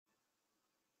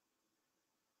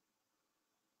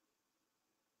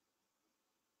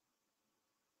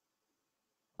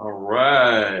All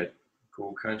right,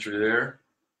 cool country there.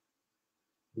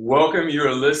 Welcome. You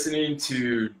are listening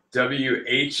to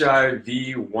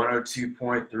WHIV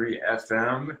 102.3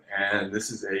 FM, and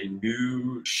this is a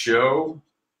new show.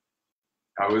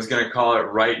 I was going to call it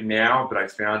Right Now, but I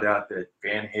found out that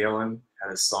Van Halen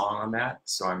had a song on that,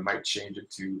 so I might change it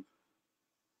to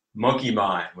Monkey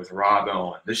Mind with Rob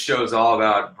Owen. This show is all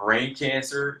about brain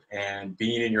cancer and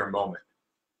being in your moment.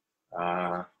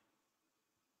 Uh,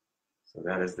 so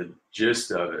that is the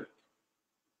gist of it.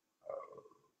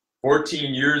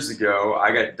 14 years ago,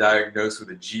 I got diagnosed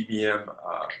with a GBM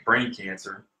brain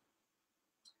cancer,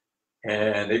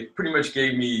 and they pretty much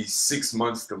gave me 6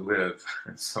 months to live.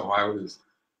 So I was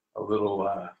a little,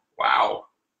 wow.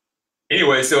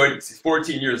 Anyway, so it's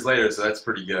 14 years later, so that's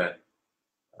pretty good.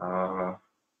 I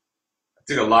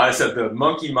took a lot of stuff. The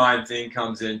monkey mind thing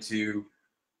comes into,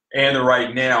 and the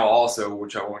right now also,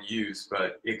 which I won't use,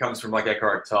 but it comes from like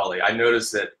Eckhart Tolle. I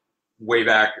noticed that way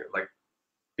back, like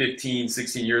 15,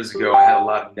 16 years ago, I had a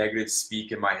lot of negative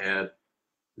speak in my head. It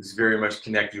was very much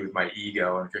connected with my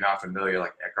ego. And if you're not familiar,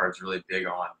 like Eckhart's really big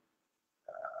on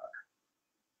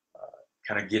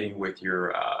kind of getting with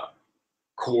your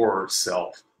core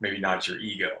self, maybe not your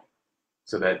ego.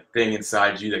 So that thing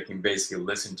inside you that can basically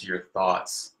listen to your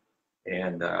thoughts.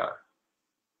 And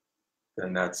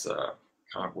then that's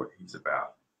kind of what he's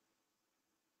about.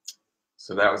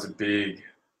 So that was a big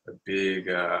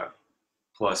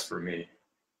plus for me.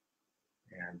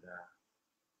 And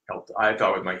helped, I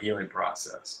thought, with my healing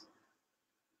process.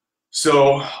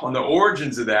 So on the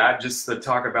origins of that, just to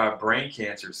talk about brain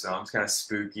cancer some, it's kind of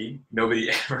spooky. Nobody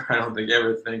ever, I don't think,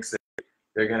 ever thinks that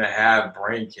they're going to have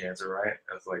brain cancer, right?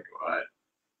 I was like, what?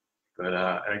 But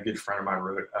and a good friend of mine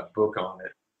wrote a book on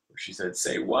it where she said,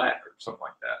 say what? Or something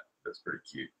like that. That's pretty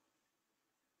cute.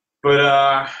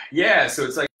 But yeah, so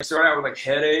it's like I started out with like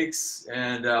headaches.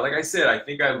 And like I said, I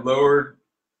think I lowered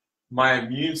my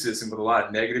immune system with a lot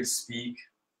of negative speak.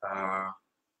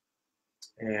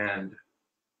 And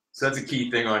so that's a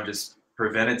key thing on just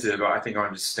preventative. I think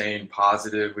on just staying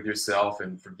positive with yourself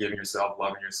and forgiving yourself,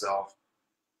 loving yourself.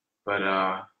 But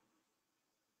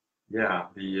yeah,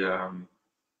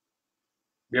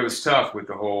 it was tough with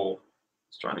the whole, I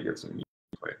was trying to get some music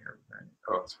playing here.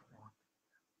 Oh, it's wrong.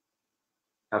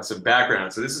 Have some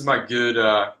background. So this is my good,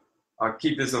 I'll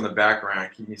keep this on the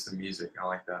background, keep me some music. I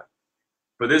like that.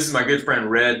 But this is my good friend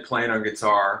Red playing on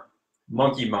guitar,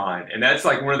 Monkey Mind. And that's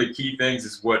like one of the key things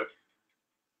is what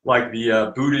like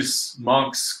the Buddhist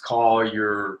monks call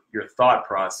your thought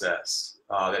process,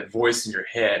 that voice in your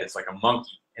head. It's like a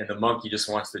monkey, and the monkey just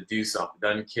wants to do something.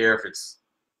 Doesn't care if it's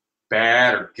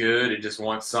bad or good. It just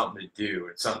wants something to do.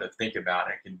 It's something to think about.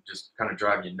 And it can just kind of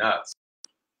drive you nuts.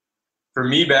 For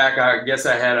me back, I guess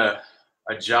I had a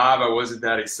job I wasn't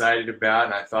that excited about,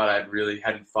 and I thought I really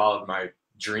hadn't followed my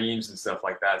dreams and stuff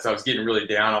like that. So I was getting really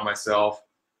down on myself,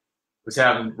 was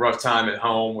having a rough time at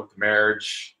home with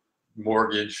marriage,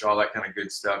 mortgage, all that kind of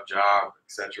good stuff, job,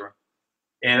 etc.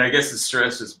 And I guess the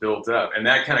stress just built up, and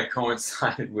that kind of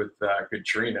coincided with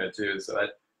Katrina too. So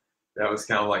that was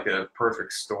kind of like a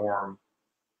perfect storm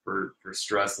for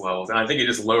stress levels. And I think it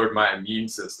just lowered my immune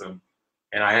system,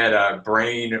 and I had a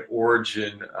brain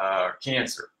origin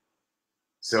cancer.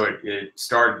 So it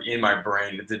started in my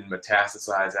brain. It didn't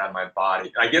metastasize out of my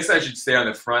body. I guess I should stay on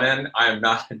the front end. I am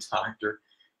not a doctor,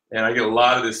 and I get a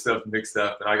lot of this stuff mixed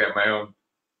up, and I got my own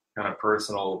kind of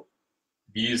personal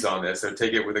views on this. So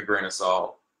take it with a grain of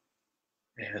salt.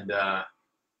 And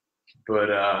but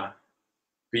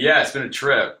yeah, it's been a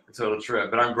trip, a total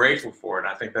trip. But I'm grateful for it. And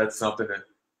I think that's something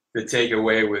to take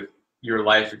away with your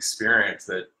life experience.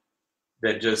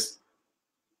 That just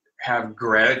have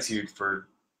gratitude for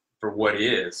what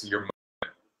is your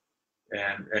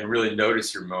moment, and really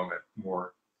notice your moment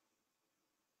more.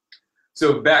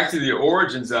 So back to the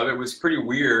origins of it was pretty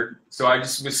weird. So I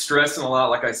just was stressing a lot,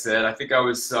 like I said. I think I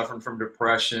was suffering from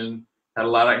depression, had a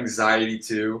lot of anxiety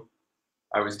too.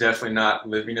 I was definitely not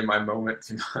living in my moment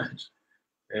too much.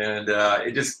 And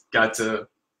it just got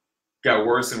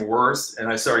worse and worse.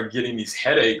 And I started getting these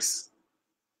headaches.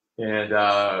 And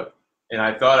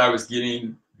I thought I was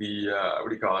getting the, what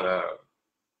do you call it,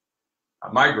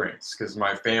 migraines, because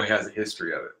my family has a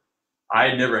history of it. I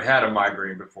had never had a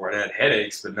migraine before. I had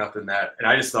headaches, but nothing that, and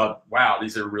I just thought, wow,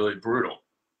 these are really brutal,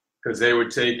 because they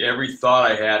would take every thought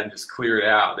I had and just clear it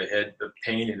out. They had the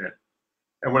pain in it.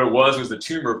 And what it was the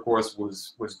tumor, of course,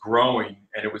 was growing,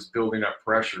 and it was building up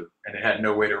pressure, and it had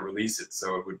no way to release it.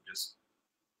 So it would just,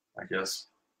 I guess,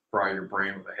 fry your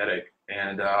brain with a headache.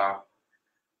 And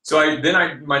so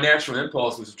my natural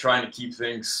impulse was trying to keep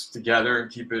things together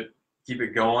and keep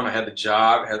it going. I had the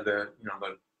job, had the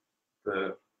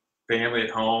family at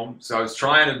home. So I was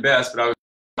trying the best, but I was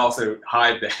also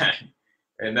hide that.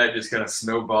 And that just kind of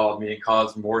snowballed me and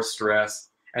caused more stress.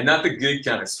 And not the good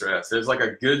kind of stress. There's like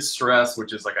a good stress,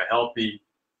 which is like a healthy,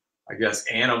 I guess,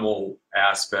 animal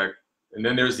aspect. And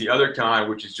then there's the other kind,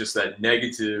 which is just that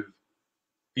negative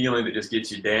feeling that just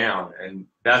gets you down. And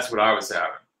that's what I was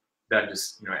having. That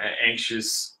just,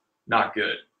 anxious, not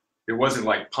good. It wasn't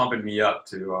like pumping me up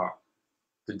to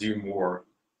do more.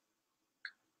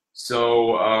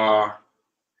 So,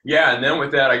 yeah, and then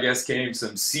with that, I guess, came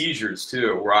some seizures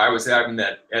too, where I was having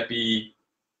that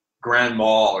grand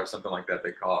mal or something like that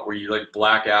they call it, where you like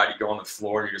black out, you go on the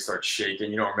floor and you just start shaking,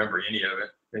 you don't remember any of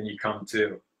it, then you come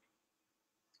to.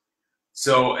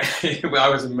 So I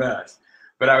was a mess,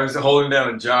 but I was holding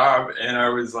down a job and I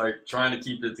was like trying to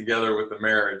keep it together with the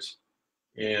marriage,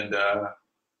 and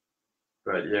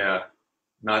but yeah,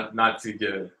 not too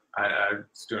good. I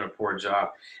was doing a poor job.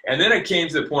 And then it came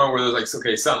to the point where it was like,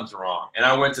 okay, something's wrong. And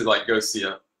I went to like go see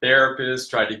a therapist,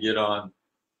 tried to get on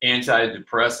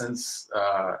antidepressants.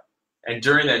 And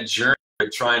during that journey,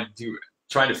 trying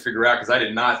to figure out, because I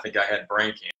did not think I had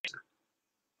brain cancer.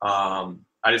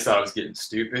 I just thought I was getting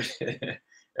stupid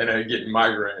and I was getting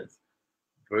migraines.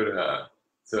 But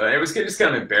so it was just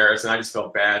kind of embarrassing. I just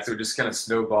felt bad. So it just kind of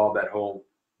snowballed that whole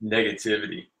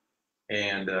negativity.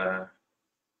 And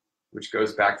which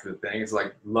goes back to the thing. It's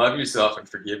like, love yourself and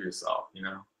forgive yourself,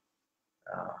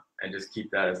 and just keep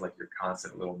that as like your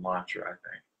constant little mantra, I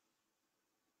think.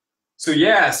 So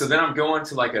yeah, so then I'm going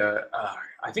to like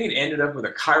I think it ended up with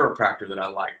a chiropractor that I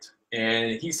liked.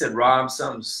 And he said, Rob,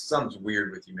 something's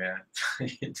weird with you, man.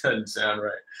 It doesn't sound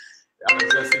right. I was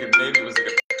just thinking maybe it was like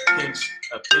a pinched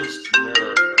nerve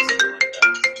or something like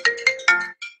that.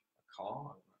 A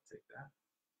call, I'll take that.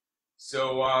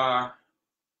 So,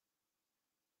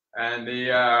 and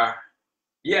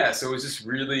yeah, so it was just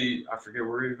really, I forget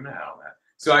where we're even at on that.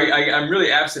 So I'm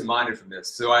really absent-minded from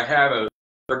this. So I have a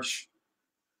large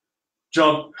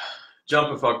jump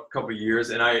of a couple of years,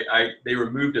 and they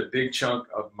removed a big chunk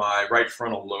of my right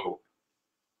frontal lobe.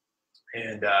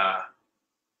 And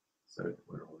so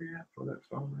where were we at for that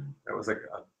phone ring? That was like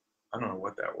I don't know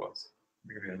what that was.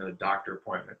 Maybe another doctor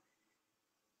appointment.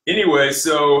 Anyway,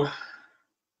 so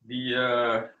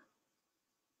the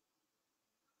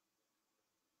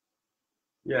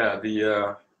yeah, I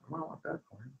don't want that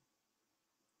point.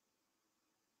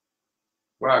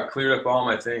 Wow, I cleared up all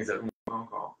my things at one phone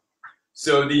call.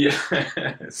 So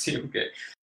see, okay,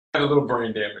 I have a little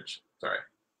brain damage. Sorry.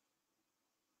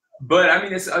 But I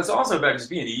mean, it's also about just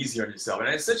being easy on yourself. And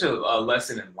it's such a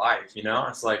lesson in life,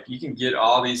 It's like you can get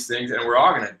all these things and we're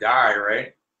all going to die,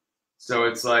 right? So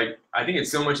it's like, I think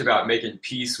it's so much about making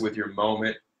peace with your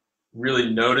moment,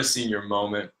 really noticing your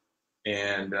moment,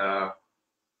 and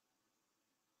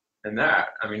that.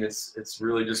 I mean, it's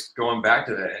really just going back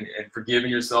to that and forgiving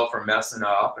yourself for messing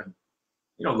up, and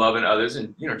loving others,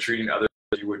 and treating others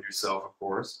as you would yourself, of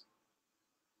course.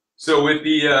 So with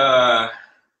the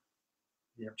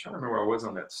yeah, I'm trying to remember where I was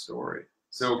on that story.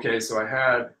 So okay, so I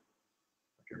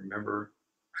can remember.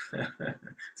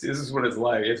 See, this is what it's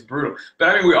like. It's brutal. But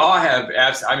I mean, we all have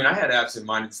I had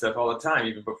absent-minded stuff all the time,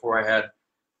 even before I had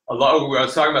a lot. I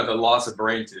was talking about the loss of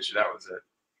brain tissue. That was it.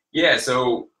 Yeah.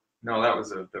 So no, that was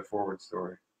the forward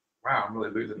story. Wow, I'm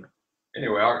really losing it.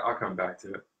 Anyway, I'll come back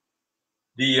to it.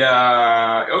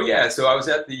 Oh yeah, so I was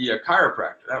at the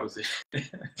chiropractor. That was it.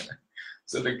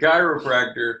 So the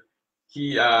chiropractor,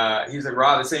 he's like,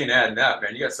 Rob, this ain't adding up,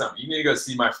 man. You got something. You need to go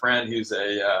see my friend who's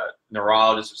a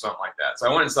neurologist or something like that. So I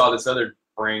went and saw this other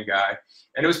brain guy,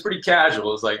 and it was pretty casual.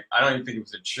 It was like, I don't even think it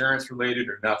was insurance related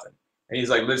or nothing. And he's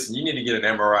like, listen, you need to get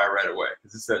an MRI right away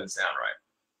because this doesn't sound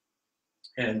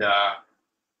right. And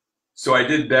so I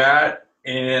did that,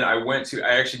 and I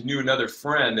actually knew another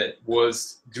friend that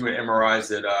was doing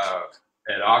MRIs at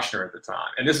Ochsner at the time.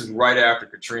 And this is right after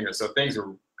Katrina, so things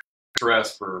were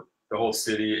stressed for the whole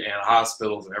city and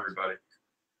hospitals and everybody.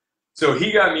 So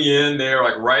he got me in there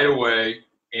like right away,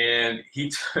 and he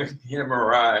took the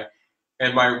MRI,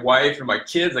 and my wife and my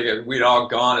kids, like we'd all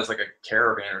gone as like a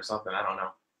caravan or something, I don't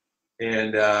know.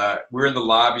 And we were in the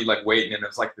lobby like waiting, and it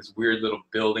was like this weird little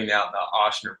building out in the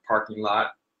Ochsner parking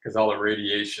lot, because all the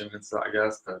radiation and stuff, I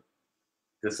guess, to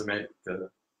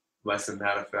lessen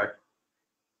that effect.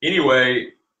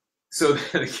 Anyway, so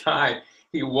the guy,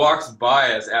 he walks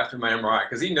by us after my MRI,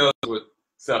 because he knows what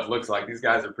stuff looks like. These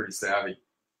guys are pretty savvy.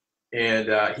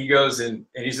 And he goes in,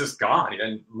 and he's just gone. He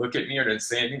doesn't look at me or doesn't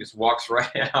say anything, just walks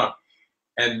right out.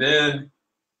 And then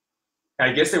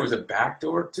I guess there was a back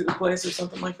door to the place or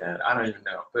something like that. I don't even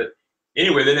know. But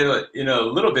anyway, then in a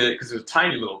little bit, because it was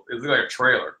tiny little, it looked like a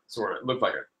trailer, sort of. It looked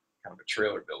like a kind of a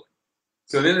trailer building.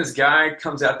 So then this guy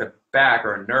comes out the back,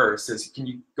 or a nurse says, "Can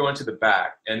you go into the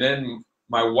back?" And then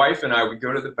my wife and I, we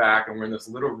go to the back, and we're in this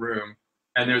little room,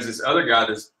 and there's this other guy,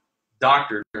 this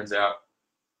doctor, turns out,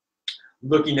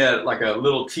 looking at like a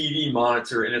little TV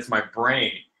monitor, and it's my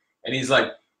brain. And he's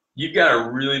like, "You've got a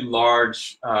really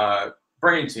large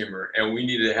brain tumor, and we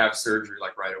need to have surgery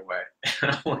like right away."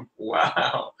 And I'm like,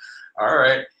 wow, all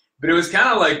right. But it was kind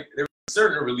of like, there was a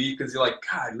certain relief, because you're like,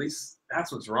 God, at least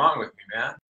that's what's wrong with me,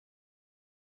 man.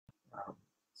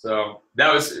 So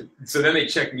then they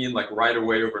checked me in like right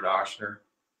away over to Ochsner,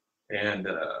 and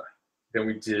then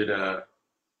we did, I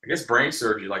guess, brain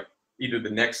surgery, like either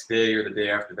the next day or the day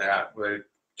after that, where they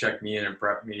checked me in and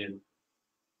prepped me,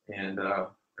 and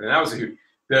that was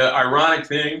the ironic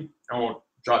thing. I won't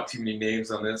drop too many names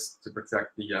on this to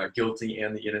protect the guilty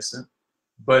and the innocent,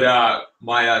 but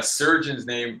my surgeon's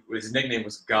his nickname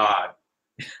was God.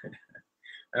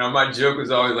 And my joke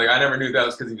was always like, I never knew that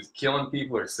was because he was killing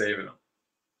people or saving them.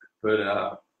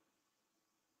 But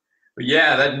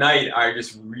yeah, that night I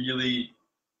just really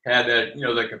had that,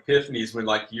 like epiphanies when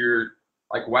like you're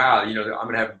like, wow, I'm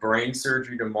gonna have brain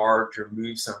surgery tomorrow to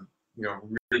remove some,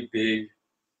 really big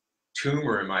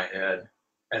tumor in my head.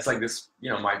 It's like this,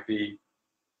 might be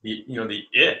the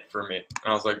it for me. And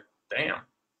I was like, damn,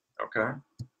 okay,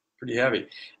 pretty heavy.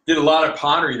 Did a lot of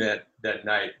pondering that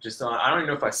night. Just I don't even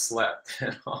know if I slept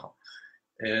at all.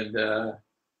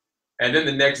 And then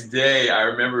the next day, I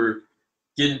remember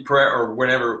getting prepped, or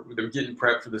whenever they were getting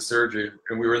prepped for the surgery,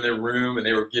 and we were in their room, and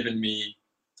they were giving me,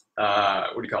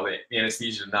 what do you call it,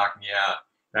 anesthesia to knock me out.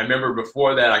 And I remember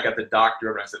before that, I got the doctor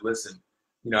over, and I said, listen,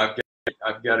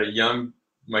 I've got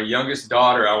my youngest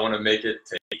daughter, I want to make it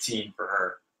to 18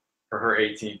 for her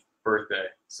 18th birthday.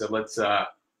 So let's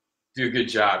do a good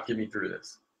job. Get me through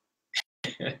this.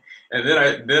 And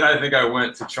then I think I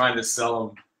went to trying to sell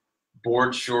them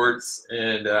board shorts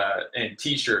and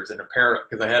T-shirts and apparel,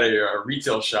 because I had a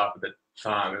retail shop at the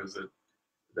time. It was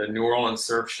the New Orleans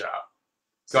surf shop.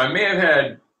 So I may have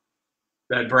had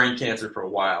that brain cancer for a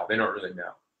while. They don't really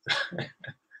know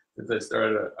since I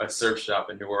started a surf shop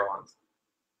in New Orleans.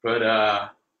 But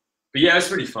yeah, it's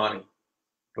pretty funny.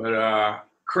 But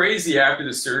crazy after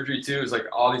the surgery too. It was like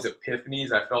all these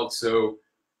epiphanies. I felt so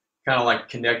kind of like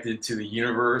connected to the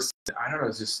universe. I don't know.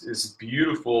 It's just this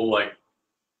beautiful like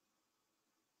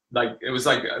it was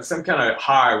like some kind of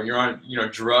high when you're on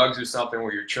drugs or something,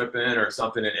 where you're tripping or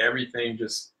something, and everything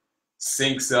just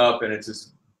syncs up, and it's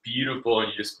just beautiful, and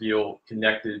you just feel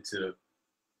connected to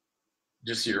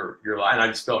just your life. And I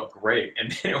just felt great.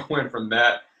 And then it went from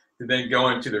that to then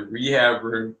going to the rehab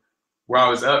room, where I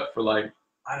was up for like,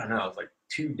 I don't know, it was like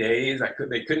 2 days.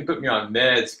 They couldn't put me on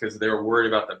meds because they were worried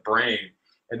about the brain.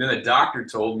 And then the doctor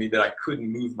told me that I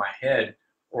couldn't move my head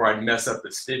or I'd mess up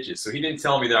the stitches. So he didn't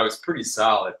tell me that I was pretty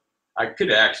solid. I could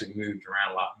have actually moved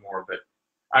around a lot more, but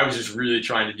I was just really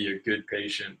trying to be a good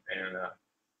patient and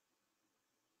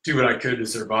do what I could to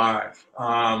survive.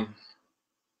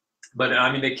 But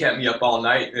I mean, they kept me up all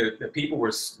night.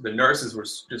 The nurses were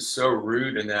just so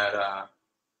rude in that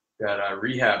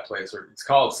rehab place, or it's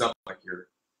called something like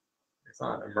it's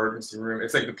not an emergency room.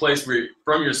 It's like the place where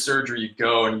from your surgery you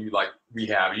go and you like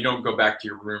rehab. You don't go back to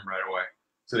your room right away.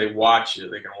 So they watch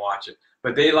it. They can watch it.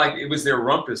 But it was their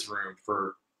rumpus room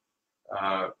for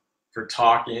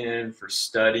talking, for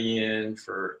studying,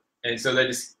 and so they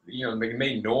just they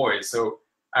made noise. So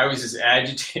I was just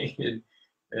agitated,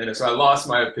 and so I lost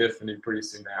my epiphany pretty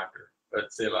soon after.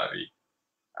 But c'est la vie.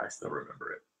 I still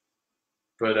remember it.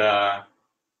 But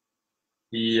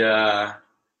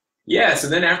yeah, so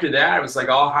then after that, it was like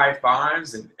all high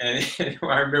fives, and I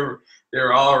remember they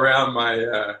were all around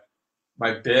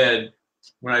my bed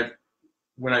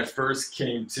when I first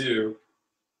came to,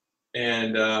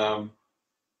 and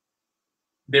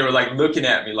they were like looking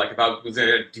at me like if I was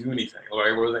gonna do anything,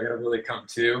 or was I gonna really come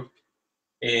to,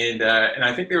 and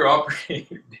I think they were all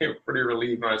pretty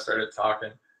relieved when I started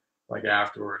talking like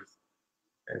afterwards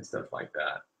and stuff like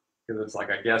that, because it's like,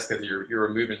 I guess because you're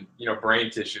removing brain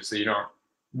tissue, so you don't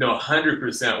know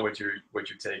 100% what you're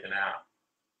taking out.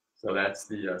 So that's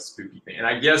the spooky thing. And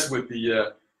I guess with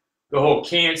the whole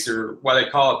cancer, why they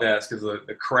call it that is because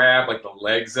the crab, like the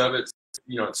legs of it,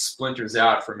 it splinters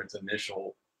out from its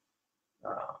initial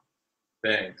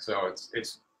thing. So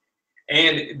it's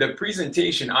and the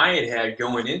presentation I had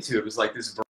going into it was like,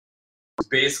 this was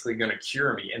basically going to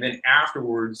cure me, and then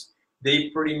afterwards they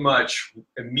pretty much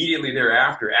immediately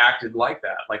thereafter acted like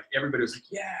that. Like everybody was like,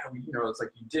 yeah, it's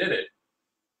like, you did it.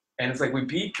 And it's like, we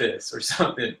beat this or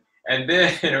something. And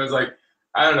then it was like,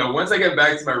 I don't know, once I got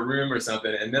back to my room or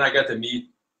something, and then I got to meet,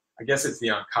 I guess it's the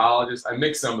oncologist. I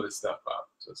mixed some of this stuff up,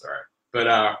 so it's all right. But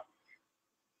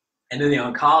And then the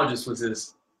oncologist was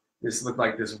this looked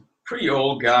like this pretty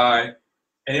old guy,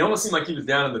 and he almost seemed like he was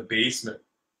down in the basement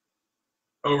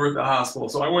over at the hospital.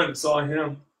 So I went and saw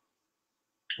him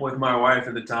with my wife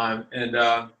at the time, and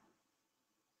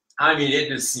I mean, it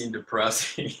just seemed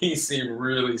depressing. He seemed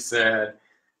really sad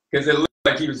because it looked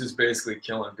like he was just basically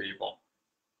killing people.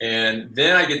 And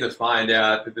then I get to find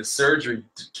out that the surgery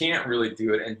can't really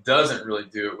do it and doesn't really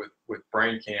do it with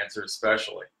brain cancer,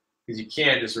 especially because you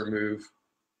can't just remove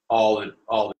all the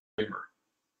tumor.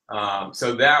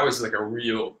 So that was like a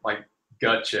real like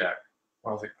gut check.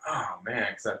 I was like, oh man,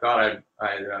 because I thought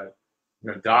I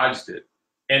dodged it,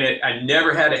 and I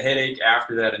never had a headache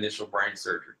after that initial brain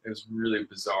surgery. It was really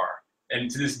bizarre, and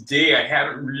to this day I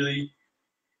haven't really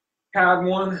had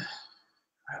one.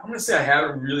 I'm gonna say I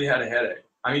haven't really had a headache.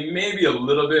 I mean, maybe a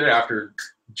little bit after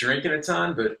drinking a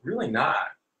ton, but really not.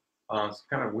 It's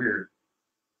kind of weird,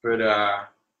 but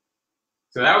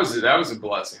so that was a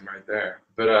blessing right there.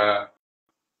 But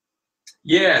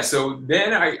yeah, so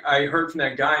then I heard from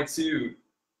that guy too.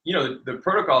 You know, the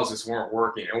protocols just weren't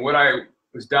working, and what I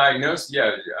was diagnosed,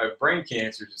 yeah, brain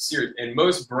cancer is serious, and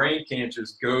most brain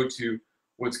cancers go to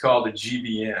what's called a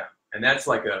GBM, and that's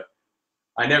like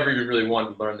I never even really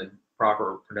wanted to learn the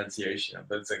proper pronunciation of it,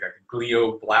 but it's like a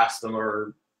glioblastoma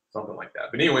or something like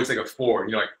that. But anyway, it's like a 4.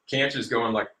 You know, like cancers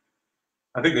going like,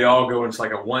 I think they all go into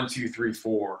like a 1, 2, 3,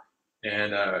 4,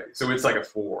 and so it's like a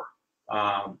 4.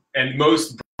 And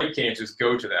most brain cancers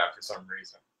go to that for some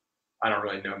reason. I don't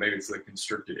really know. Maybe it's the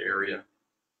constricted area.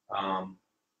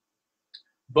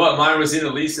 But mine was in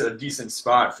at least a decent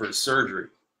spot for surgery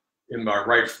in my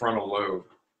right frontal lobe,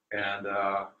 and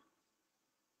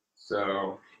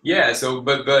so yeah. So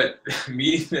but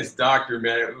meeting this doctor,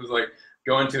 man, it was like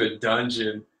going to a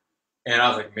dungeon, and I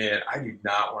was like, man, I do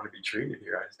not want to be treated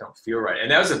here. I just don't feel right.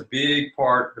 And that was a big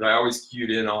part that I always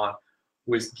cued in on,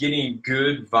 was getting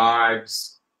good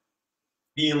vibes,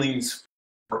 feelings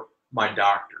for my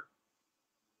doctor.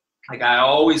 Like I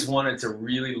always wanted to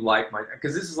really like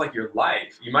because this is like your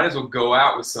life. You might as well go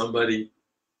out with somebody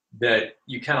that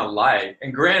you kind of like.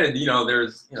 And granted, you know,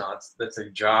 there's, you know, that's a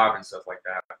job and stuff like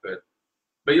that, but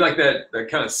you like that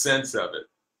kind of sense of it.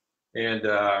 And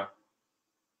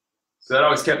so that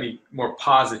always kept me more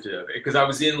positive, because I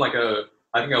was in like I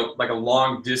think a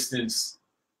long distance,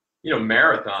 you know,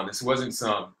 marathon. This wasn't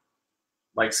some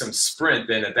sprint.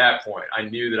 Then at that point, I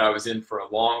knew that I was in for a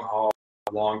long haul,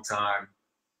 a long time.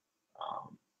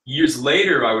 Years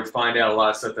later, I would find out a lot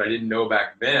of stuff that I didn't know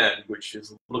back then, which is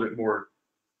a little bit more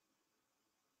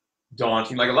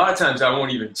daunting. Like a lot of times I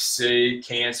won't even say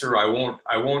cancer. I won't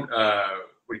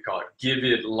what do you call it, give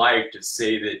it life to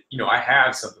say that, you know, I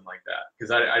have something like that,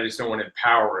 because I just don't want to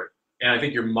empower it. And I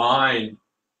think your mind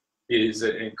is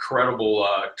an incredible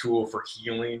tool for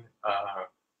healing.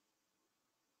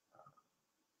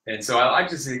 And so I like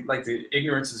to say, like, the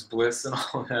ignorance is bliss and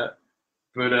all that.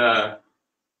 But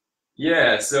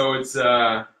yeah, so it's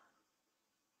yeah,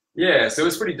 so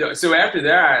it's pretty dope. So after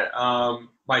that,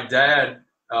 my dad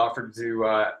offered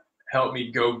to help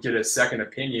me go get a second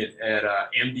opinion at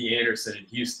MD Anderson in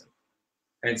Houston,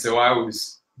 and so I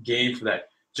was game for that.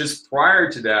 Just prior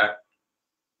to that,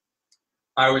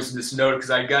 I was just noted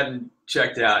because I'd gotten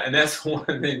checked out, and that's one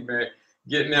thing, man.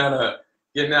 Getting out of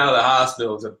the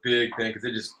hospital is a big thing, because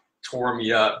it just tore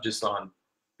me up just on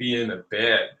being in the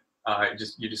bed.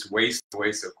 You just waste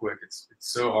away so quick. It's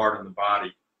so hard on the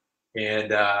body.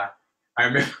 And I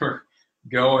remember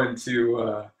going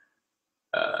to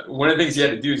one of the things you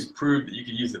had to do is prove that you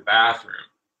could use the bathroom.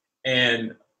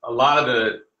 And a lot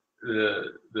of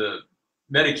the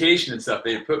medication and stuff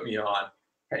they had put me on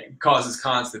causes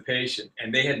constipation,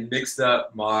 and they had mixed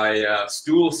up my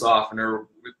stool softener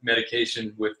with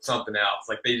medication with something else.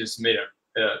 Like they just made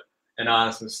an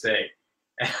honest mistake.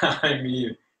 And I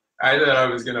mean, I thought I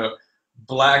was gonna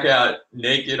black out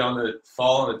naked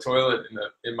fall on the toilet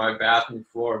in my bathroom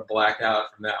floor and black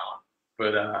out from that one.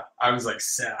 But I was like,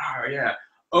 sad. Oh yeah.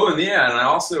 Oh, and yeah, and I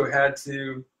also had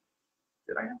to.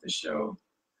 Did I have to show?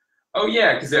 Oh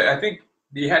yeah, because I think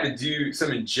you had to do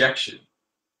some injection.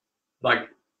 Like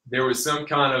there was some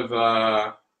kind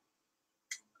of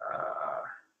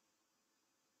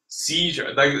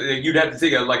seizure. Like you'd have to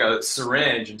take a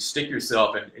syringe and stick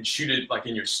yourself and shoot it like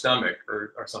in your stomach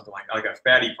or something like a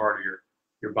fatty part of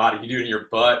your body. You could do it in your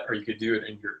butt, or you could do it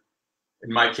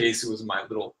in my case, it was my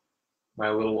little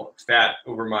fat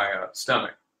over my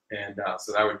stomach. And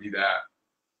so I would do that.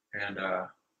 And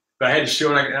but I had to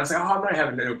show it, and I was like, oh, I'm not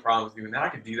having no problems doing that. I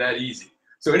could do that easy.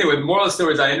 So anyway, the moral of the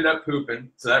story is I ended up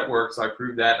pooping, so that worked. So I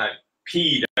proved that, and I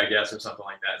peed, I guess, or something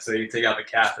like that. So you take out the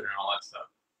catheter and all that stuff.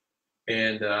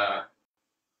 And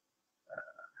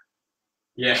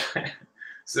yeah,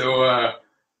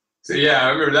 So yeah, I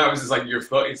remember that was just like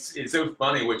it's so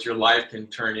funny what your life can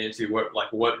turn into,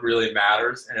 what really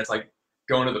matters, and it's like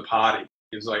going to the potty.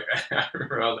 It was like I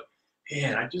remember I was like,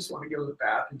 man, I just want to go to the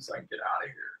bathroom so I can get out of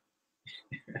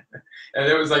here. And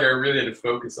it was like I really had to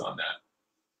focus on that.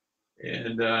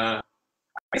 And I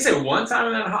said one time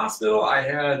in that hospital, I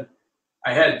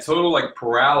had total like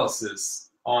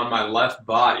paralysis on my left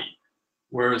body,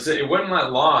 where it wasn't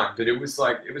that long, but it was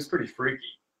pretty freaky,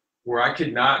 where I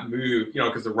could not move,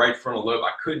 because the right frontal lobe,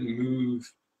 I couldn't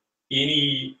move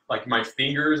any, like my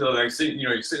fingers, or like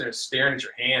you're sitting there staring at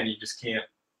your hand, you just can't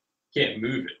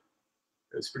move it.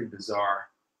 It was pretty bizarre.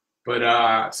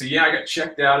 But so yeah, I got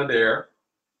checked out of there.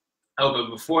 Oh, but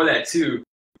before that too,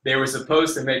 they were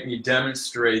supposed to make me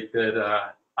demonstrate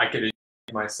that I could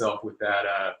inject myself with that.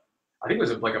 I think it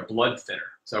was like a blood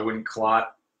thinner, so I wouldn't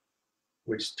clot,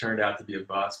 which turned out to be a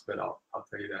bust. But I'll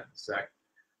tell you that in a sec.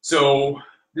 So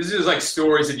this is like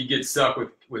stories if you get stuck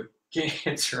with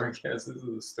cancer. I guess this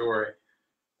is a story.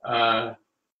 Dang,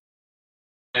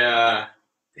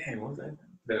 what was that?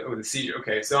 The seizure.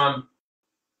 Okay, so I'm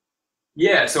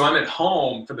at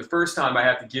home for the first time. I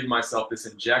have to give myself this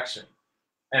injection.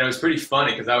 And it was pretty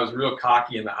funny because I was real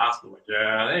cocky in the hospital. Like,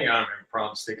 yeah, I think I don't have a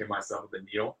problem sticking myself with a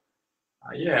needle.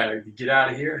 Yeah, get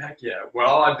out of here. Heck yeah.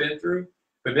 Well, I've been through.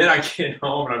 But then I get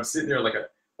home and I'm sitting there like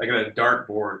at a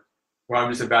dartboard where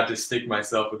I'm just about to stick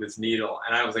myself with this needle.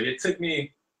 And I was like, it took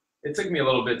me a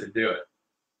little bit to do it.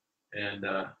 And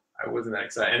I wasn't that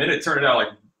excited. And then it turned out like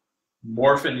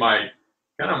morphing my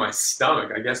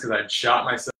stomach, I guess, because I'd shot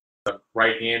myself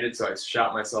right-handed. So I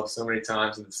shot myself so many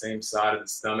times in the same side of the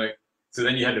stomach. So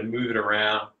then you had to move it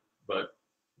around, but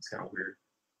it's kind of weird.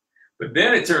 But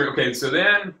then it turned, okay, so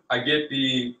then I get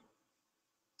the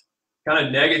kind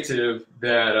of negative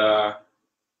that,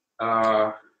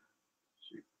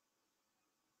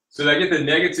 so I get the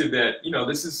negative that,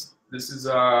 this is,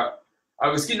 I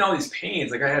was getting all these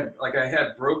pains, like I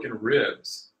had broken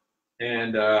ribs,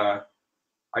 and I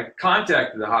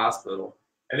contacted the hospital.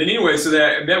 And then anyway, so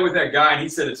that I met with that guy, and he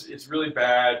said, it's really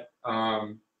bad.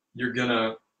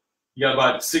 You got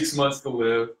about 6 months to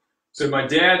live. So my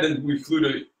dad, then we flew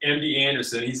to MD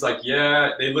Anderson. He's like,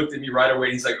 yeah, they looked at me right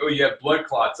away. He's like, oh, you have blood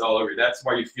clots all over you. That's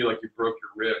why you feel like you broke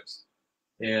your ribs.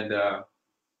 And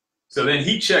so then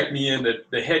he checked me in.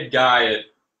 The head guy at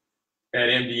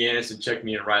MD Anderson checked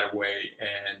me in right away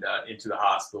and into the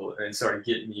hospital and started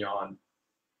getting me on,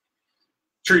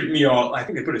 treating me all. I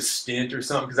think they put a stent or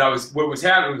something because what was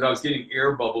happening was I was getting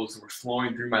air bubbles that were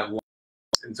flowing through my lungs,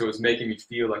 and so it was making me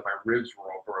feel like my ribs were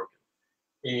all broken.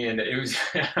 And it was,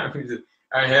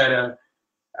 I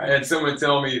had someone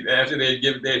tell me after there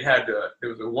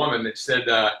was a woman that said,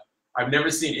 I've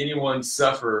never seen anyone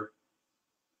suffer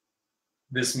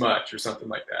this much or something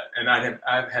like that. And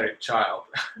I've had a child.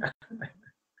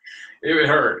 It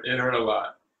hurt a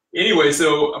lot. Anyway,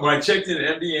 so when I checked in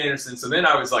at MD Anderson, so then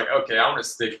I was like, okay, I want to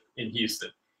stick in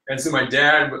Houston. And so my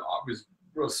dad was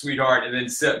a real sweetheart and then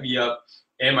set me up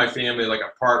and my family like an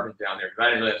apartment down there because I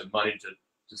didn't really have the money to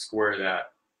square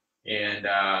that. And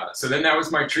so then that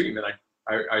was my treatment.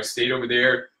 I stayed over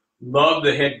there, loved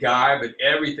the head guy, but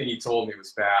everything he told me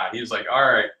was bad. He was like, all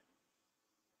right,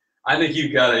 I think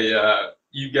you've got a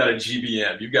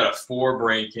GBM. You've got a 4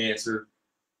 brain cancer.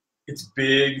 It's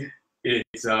big,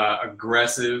 it's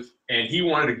aggressive, and he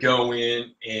wanted to go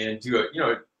in and do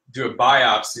a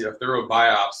biopsy, a thorough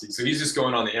biopsy. So he's just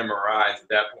going on the MRIs at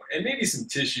that point, and maybe some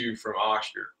tissue from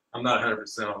Oscar. I'm not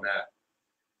 100% on that.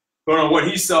 But on what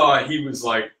he saw, he was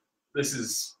like, this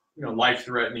is,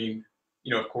 life-threatening.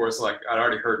 Of course, like I'd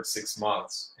already heard 6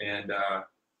 months. And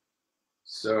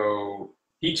so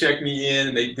he checked me in,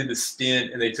 and they did the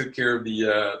stent, and they took care of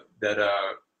the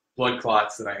blood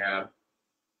clots that I have.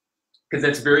 Because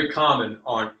that's very common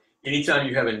on anytime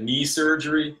you have a knee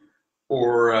surgery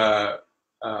or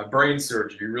brain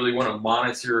surgery. You really want to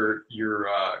monitor your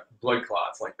blood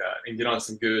clots like that and get on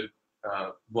some good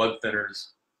blood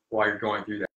thinners while you're going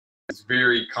through that. It's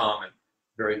very common,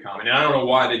 very common. And I don't know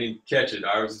why they didn't catch it.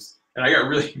 I got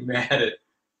really mad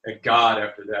at God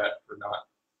after that for not,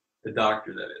 the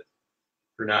doctor that is,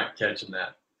 for not catching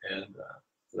that. And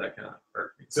so that kind of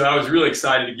hurt me. So I was really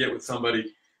excited to get with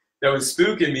somebody that was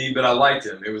spooking me, but I liked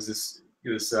him. It was this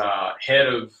head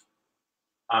of,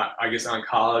 I guess,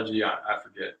 oncology, I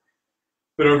forget.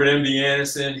 But over at MD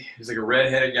Anderson, he was like a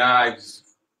redheaded guy, just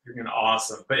freaking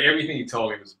awesome. But everything he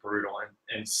told me was brutal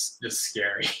and just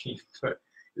scary. But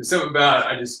there's something about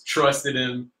it. I just trusted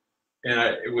him,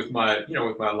 and with my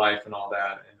life and all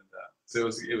that. And so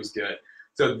it was good.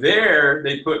 So there,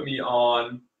 they put me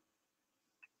on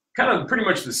kind of pretty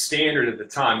much the standard at the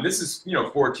time. This is,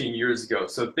 14 years ago.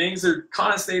 So things are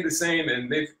kind of stayed the same,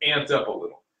 and they've amped up a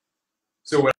little.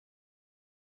 So what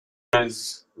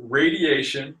is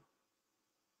radiation,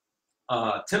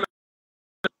 and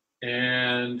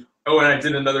I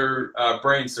did another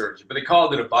brain surgery, but they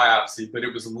called it a biopsy, but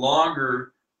it was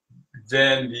longer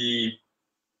than the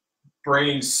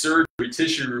brain surgery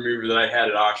tissue remover that I had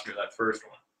at Ochsner, that first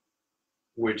one,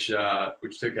 which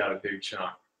took out a big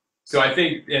chunk. So I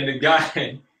think, and the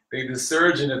guy, the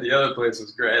surgeon at the other place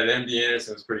was great. At MD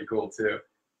Anderson was pretty cool too.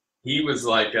 He was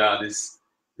like this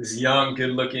young,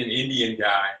 good-looking Indian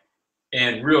guy,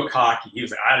 and real cocky. He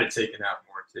was like, I'd have taken out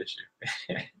more tissue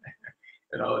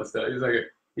and all that stuff. He was like,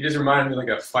 he just reminded me like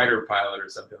a fighter pilot or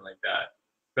something like that.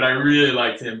 But I really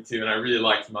liked him too, and I really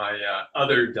liked my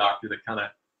other doctor that kind of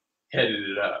headed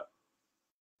it up.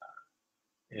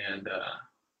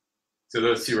 So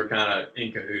those two were kind of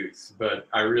in cahoots, but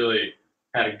I really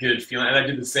had a good feeling. And I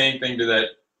did the same thing to that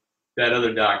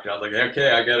other doctor. I was like,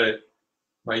 okay,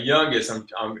 my youngest, I'm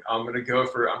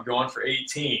going for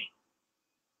 18,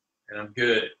 and I'm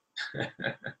good.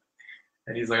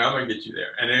 And he's like, I'm going to get you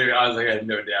there. And I was like, I had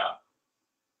no doubt.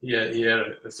 He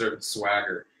had a certain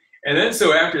swagger. And then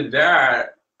so after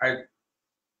that, I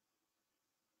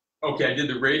did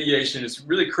the radiation. It's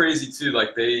really crazy too.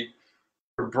 Like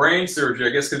for brain surgery, I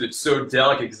guess because it's so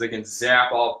delicate, because they can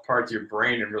zap all parts of your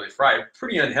brain and really fry it.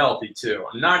 Pretty unhealthy too.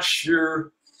 I'm not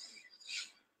sure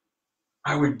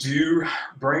I would do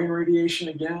brain radiation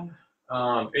again.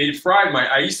 It fried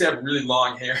I used to have really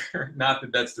long hair. Not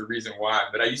that that's the reason why,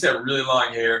 but I used to have really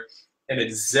long hair, and it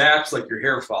zaps like your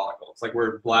hair follicles, like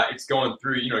where it's going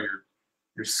through, your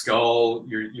skull,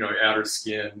 your outer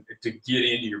skin to get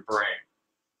into your brain.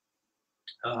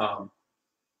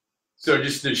 So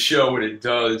just to show what it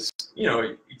does, you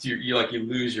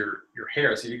lose your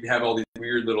hair, so you can have all these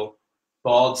weird little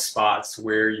bald spots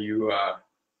where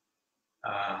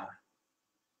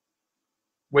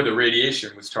where the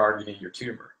radiation was targeting your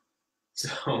tumor. So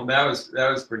that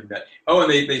was pretty bad. Oh,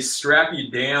 and they strap you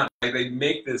down. Like they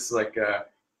make this like a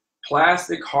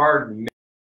plastic hard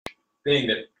thing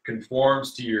that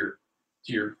conforms to your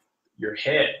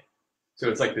head. So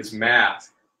it's like this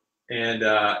mask, and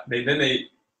those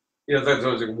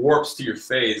warps to your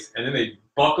face, and then they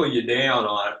buckle you down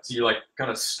on it, so you're like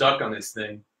kind of stuck on this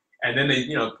thing, and then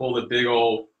they pull the big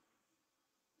old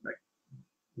like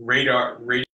radar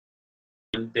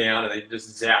down, and they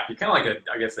just zap you, kind of like a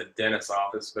dentist's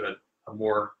office, but a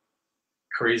more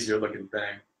crazier looking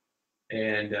thing.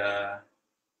 And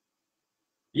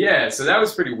so that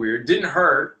was pretty weird. Didn't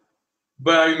hurt,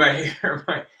 but I mean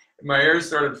my hair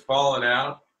started falling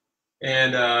out,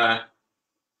 and I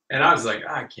was like,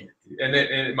 I can't do it. And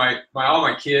all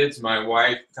my kids, my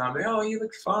wife, Tom, oh, you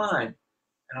look fine.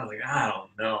 And I was like, I don't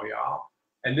know, y'all.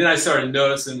 And then I started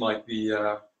noticing like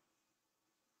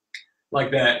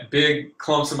that big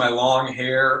clumps of my long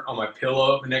hair on my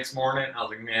pillow the next morning. I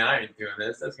was like, man, I ain't doing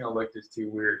this. That's gonna look just too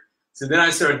weird. So then I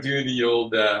started doing the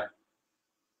old, I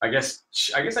guess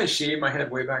I shaved my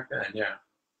head way back then, yeah.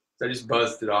 So I just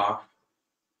buzzed it off,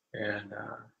 and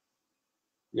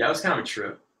it was kind of a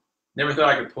trip. Never thought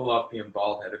I could pull off being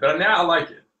bald-headed, but now I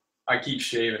like it. I keep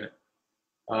shaving it.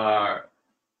 So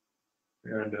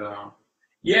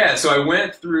I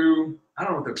went through, I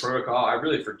don't know what the protocol, I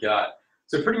really forgot.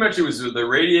 So pretty much it was the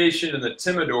radiation and the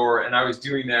Timidor, and I was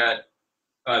doing that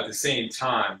at the same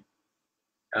time.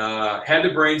 Had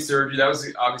the brain surgery. That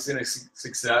was obviously a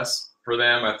success for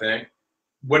them, I think.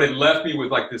 But it left me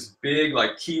with like this big,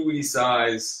 like kiwi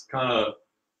size kind of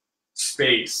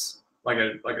space, like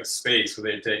a space where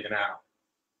they had taken out.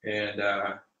 And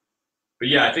but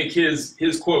yeah, I think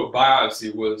his quote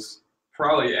biopsy was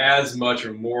probably as much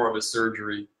or more of a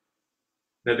surgery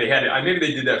that they had. Maybe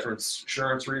they did that for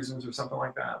insurance reasons or something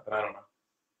like that, but I don't know.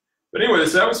 But anyway,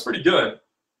 so that was pretty good.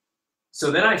 So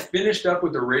then I finished up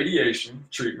with the radiation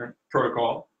treatment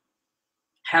protocol.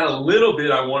 Had a little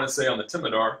bit, I want to say, on the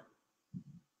Timidor,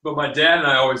 but my dad and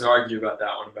I always argue about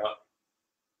that one.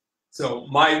 So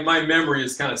my memory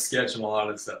is kind of sketching a lot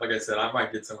of stuff. Like I said, I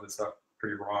might get some of the stuff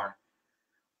pretty wrong.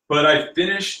 But I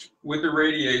finished with the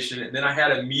radiation, and then I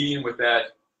had a meeting with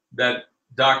that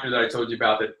doctor that I told you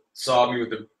about that saw me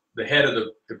with the head of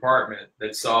the department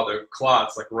that saw the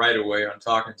clots like right away on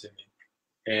talking to me.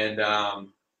 And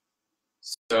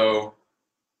so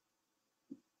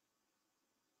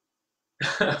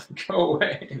go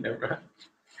away. Never mind.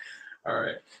 All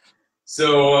right.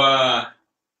 So oh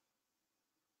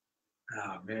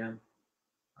man,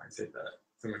 I said that.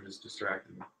 Someone just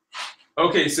distracted me.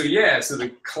 Okay, so yeah, so the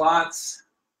clots.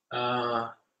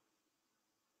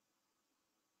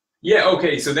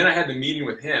 Okay, so then I had the meeting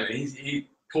with him, and he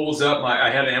pulls up I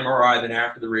had an MRI then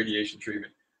after the radiation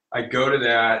treatment. I go to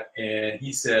that and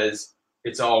he says,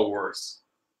 it's all worse.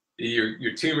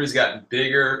 Your tumor's gotten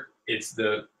bigger. It's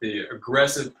the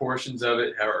aggressive portions of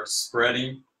it are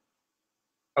spreading.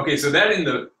 Okay, so that I don't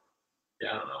know,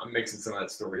 I'm mixing some of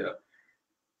that story up.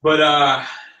 But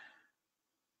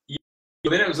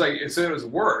then it was like, so it was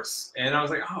worse. And I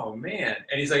was like, oh man.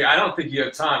 And he's like, I don't think you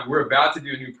have time. We're about to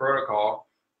do a new protocol.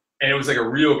 And it was like a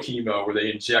real chemo where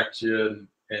they inject you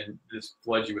and just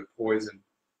flood you with poison.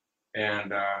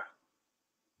 And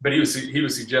but he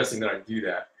was suggesting that I do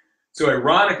that. So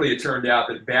ironically, it turned out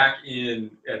that back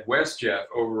at WestJeff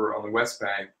over on the West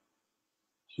Bank,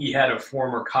 he had a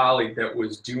former colleague that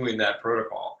was doing that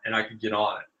protocol, and I could get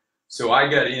on it. So I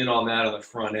got in on that on the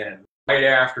front end right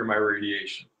after my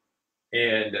radiation.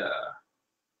 And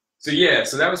so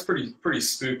that was pretty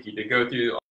spooky to go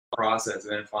through the process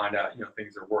and then find out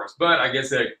things are worse. But I guess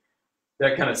that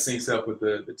kind of syncs up with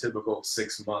the typical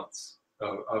 6 months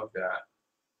of that.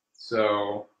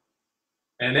 So,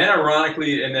 and then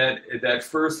ironically, at that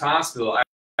first hospital, I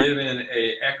live in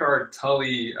a Eckhart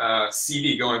Tolle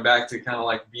CD, going back to kind of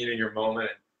like being in your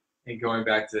moment and going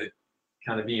back to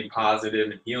kind of being positive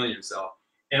and healing yourself.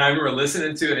 And I remember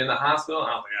listening to it in the hospital,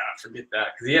 and I was like, forget that,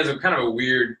 because he has a kind of a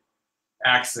weird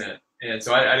accent, and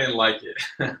so I didn't like it.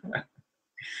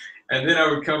 And then I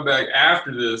would come back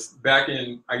after this, back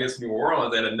in, I guess, New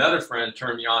Orleans, and another friend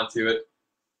turned me on to it.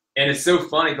 And it's so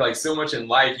funny, like so much in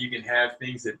life, you can have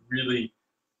things that really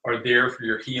are there for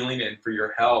your healing and for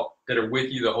your health that are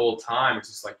with you the whole time. It's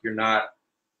just like you're not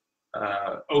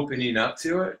opening up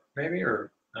to it, maybe,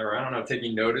 or I don't know,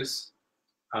 taking notice.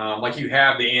 Like you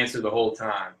have the answer the whole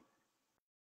time.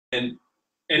 And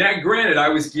granted, I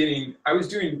was doing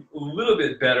a little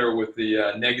bit better with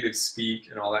the negative speak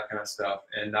and all that kind of stuff,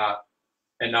 and not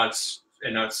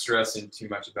stressing too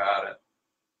much about it,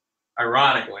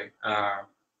 ironically.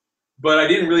 But I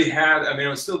didn't really have, I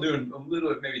was still doing a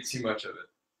little, maybe too much of it.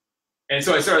 And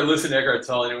so I started listening to Eckhart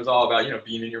Tolle, and it was all about,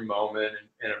 being in your moment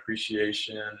and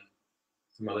appreciation and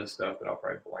some other stuff that I'll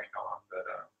probably blank on.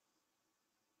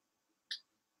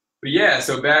 But yeah,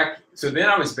 so then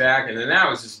I was back, and then that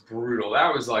was just brutal.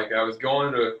 That was like, I was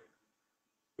going to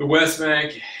the West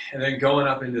Bank and then going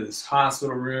up into this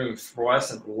hospital room,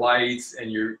 fluorescent lights,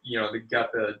 and they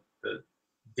got the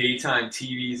daytime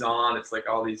TVs on. It's like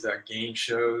all these game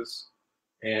shows,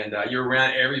 and you're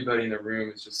around everybody in the room.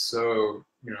 It's just so,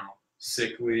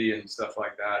 sickly and stuff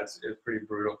like that. It's pretty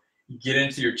brutal. You get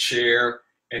into your chair,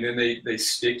 and then they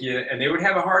stick you, and they would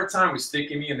have a hard time with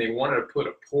sticking me, and they wanted to put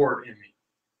a port in me,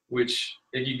 which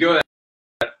if you go that,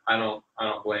 I don't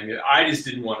blame you. I just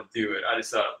didn't want to do it. I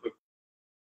just thought it looked,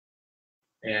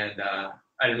 and I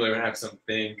didn't really want to have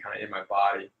something kind of in my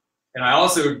body. And I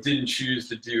also didn't choose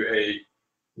to do a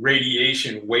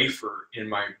radiation wafer in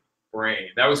my brain.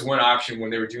 That was one option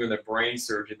when they were doing the brain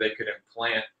surgery. They could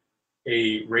implant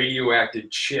a radioactive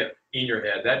chip in your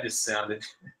head. That just sounded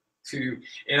too,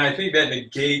 and I think that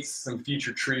negates some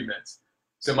future treatments.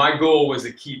 So my goal was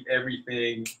to keep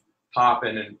everything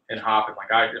popping and hopping.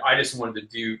 Like I just wanted to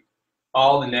do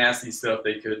all the nasty stuff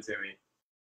they could to me,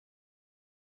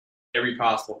 every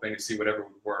possible thing to see whatever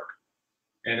would work.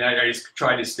 And I just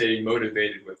tried to stay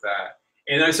motivated with that.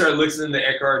 And I started listening to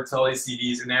Eckhart Tolle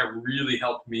CDs, and that really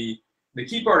helped me. The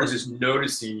key part is just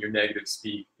noticing your negative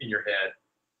speak in your head,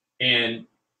 and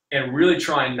really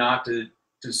trying not to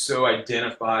so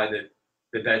identify that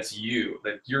that's you,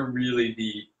 that you're really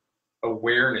the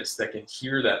awareness that can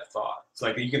hear that thought. It's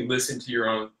like you can listen to your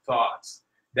own thoughts.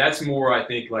 That's more, I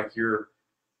think, like your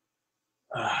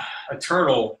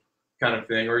eternal kind of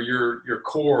thing, or your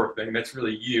core thing. That's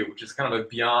really you, which is kind of a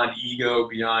beyond ego,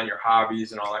 beyond your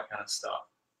hobbies and all that kind of stuff.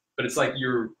 But it's like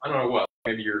I don't know what,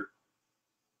 maybe your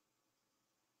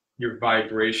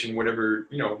vibration, whatever,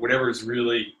 whatever is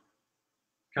really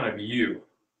kind of you.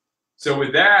 So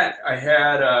with that, I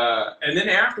had, and then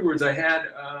afterwards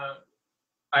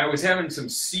I was having some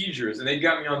seizures, and they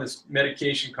got me on this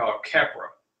medication called Keppra.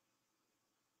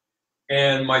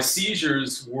 And my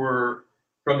seizures were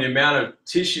from the amount of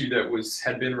tissue that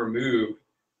had been removed.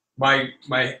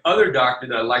 My other doctor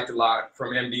that I liked a lot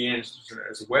from MD Anderson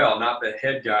as well, not the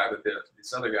head guy, but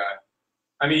this other guy.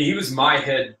 He was my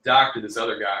head doctor, this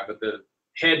other guy, but the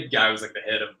head guy was like the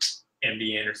head of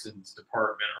MD Anderson's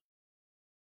department.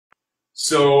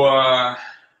 So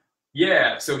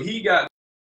so he got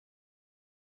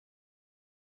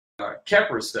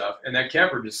Keppra stuff, and that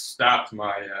Keppra just stopped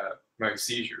my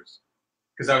seizures,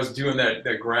 because I was doing that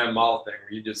grand mal thing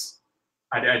where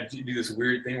I'd do this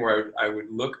weird thing where I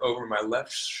would look over my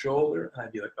left shoulder, and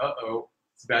I'd be like, uh-oh,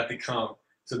 it's about to come.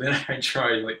 So then I'd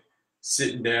try like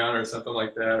sitting down or something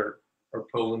like that, or or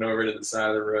pulling over to the side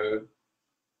of the road.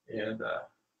 And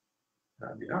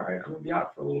I'd be, all right, I'm going to be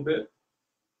out for a little bit.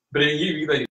 But then you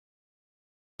like,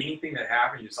 anything that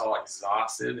happened, you're just all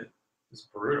exhausted and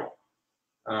just brutal.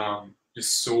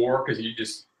 Just sore because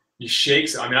you shake.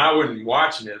 I mean, I wasn't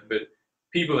watching it, but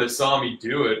people that saw me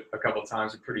do it a couple of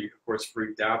times were pretty, of course,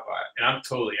 freaked out by it. And I'm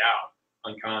totally out,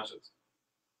 unconscious.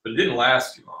 But it didn't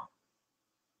last too long.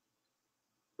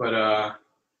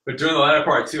 But during the latter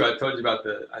part too, I told you about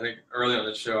I think early on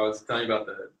the show, I was telling you about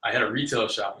I had a retail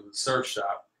shop, it was a surf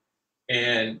shop.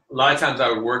 And a lot of times I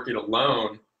would work it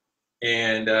alone,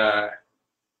 and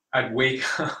I'd wake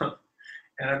up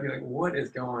and I'd be like, what is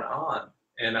going on?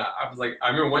 And I was like, I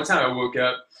remember one time I woke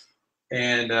up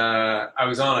and I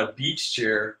was on a beach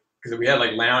chair because we had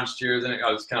like lounge chairs in it.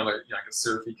 I was kind of like, like a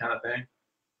surfy kind of thing.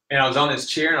 And I was on this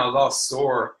chair and I was all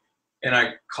sore. And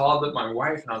I called up my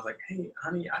wife and I was like, hey,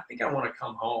 honey, I think I want to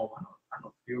come home. I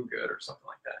don't feel good or something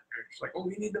like that. And she's like, oh,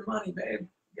 we need the money, babe.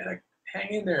 You got to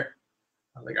hang in there.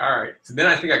 I was like, all right. So then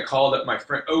I think I called up my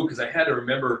friend. Oh, because I had to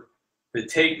remember to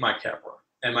take my Keppra.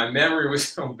 And my memory was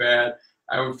so bad,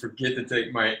 I would forget to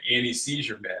take my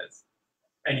anti-seizure meds.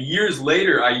 And years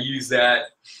later, I used that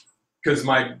because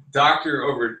my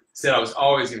doctor said I was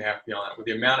always going to have to be on that. With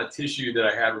the amount of tissue that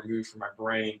I had removed from my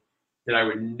brain, that I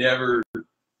would never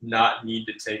not need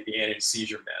to take the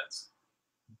anti-seizure meds.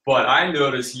 But I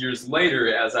noticed years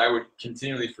later, as I would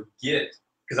continually forget,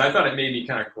 because I thought it made me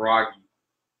kind of groggy.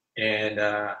 And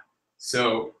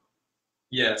so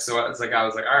I was like,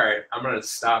 all right, I'm going to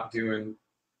stop doing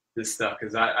this stuff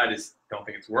because I just don't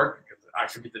think it's working because I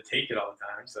forget to take it all the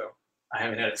time. So I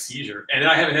haven't had a seizure. And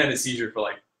I haven't had a seizure for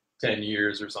like 10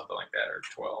 years or something like that, or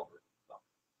 12 or something.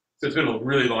 So it's been a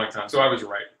really long time. So I was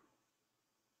right.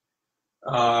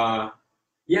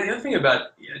 Yeah, the other thing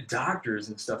about doctors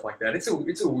and stuff like that, it's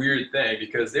a weird thing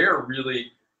because they're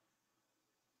really,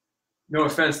 no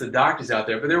offense to doctors out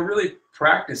there, but they're really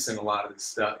practicing a lot of this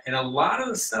stuff. And a lot of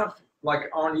the stuff, like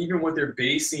on even what they're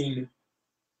basing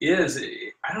is,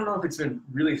 I don't know if it's been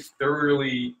really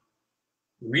thoroughly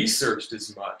researched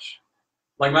as much.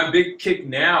 Like my big kick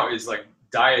now is like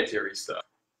dietary stuff.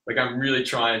 Like I'm really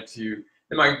trying to,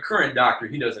 and my current doctor,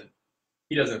 he doesn't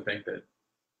think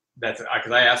that's,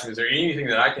 because I asked him, is there anything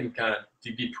that I can kind of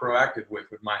be proactive with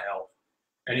my health?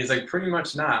 And he's like, pretty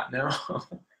much not, no.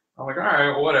 I'm like, all right,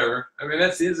 well, whatever. I mean,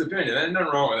 that's his opinion. There's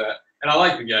nothing wrong with that. And I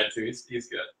like the guy too, he's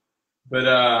good.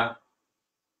 But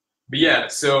yeah,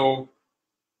 so,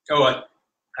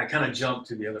 I kind of jumped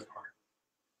to the other part.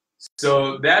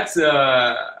 So that's,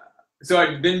 so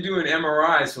I've been doing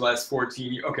MRIs for the last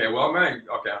 14 years. Okay, well, I'm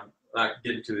not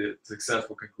getting to the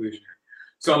successful conclusion here.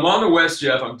 So I'm on the West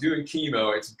Jeff, I'm doing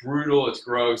chemo, it's brutal, it's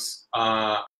gross.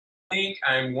 I think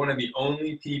I'm one of the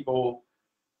only people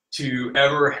to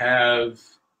ever have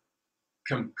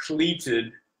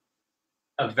completed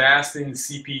Avastin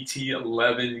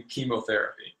CPT-11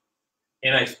 chemotherapy.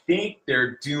 And I think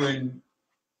they're doing,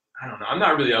 I don't know, I'm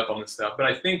not really up on this stuff, but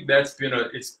I think that's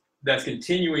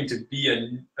continuing to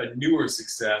be a newer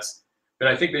success. But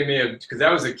I think they may have, because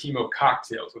that was a chemo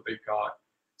cocktail is what they call it.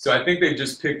 So I think they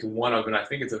just picked one of them, and I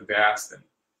think it's Avastin.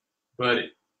 But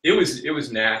it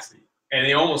was nasty. And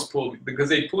they almost pulled, because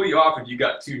they pull you off if you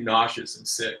got too nauseous and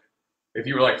sick. If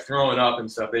you were like throwing up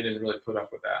and stuff, they didn't really put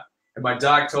up with that. And my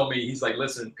doc told me, he's like,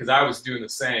 listen, because I was doing the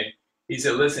same. He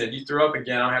said, listen, if you throw up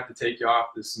again, I'll have to take you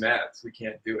off this meds. We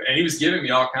can't do it. And he was giving me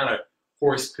all kind of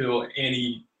horse pill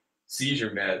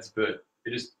anti-seizure meds, but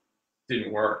it just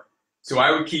didn't work. So I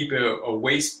would keep a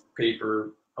waste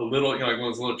paper, a little, like one of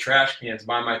those little trash cans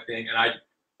by my thing, and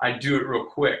I'd do it real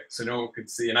quick so no one could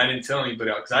see. And I didn't tell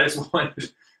anybody else because I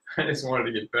just wanted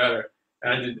to get better.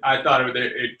 And I thought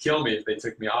it'd kill me if they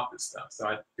took me off this stuff. So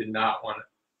I did not want it.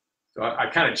 So I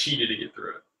kind of cheated to get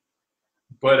through it.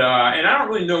 But, and I don't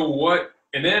really know what,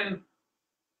 and then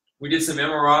we did some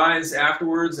MRIs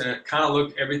afterwards, and it kind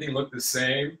of everything looked the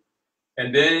same.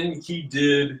 And then he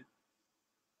did,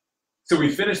 so we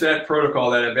finished that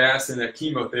protocol, that Avastin, that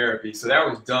chemotherapy, so that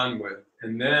was done with.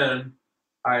 And then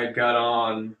I got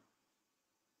on,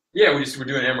 yeah, we were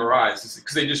doing MRIs,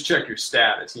 because they just check your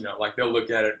status, like they'll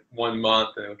look at it 1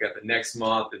 month, and they'll look at the next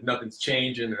month. If nothing's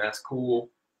changing, then that's cool.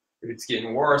 If it's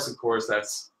getting worse, of course,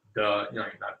 that's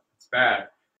it's bad.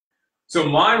 So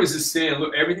mine was just staying,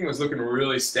 everything was looking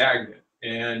really stagnant.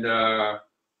 And so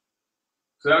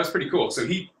that was pretty cool. So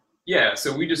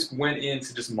so we just went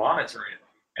into just monitoring it.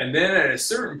 And then at a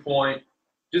certain point,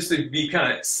 just to be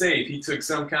kind of safe, he took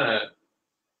some kind of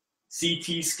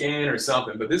CT scan or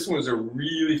something. But this one was a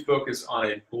really focus on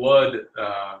a blood,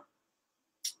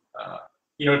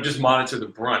 just monitor the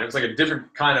brunt. It was like a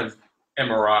different kind of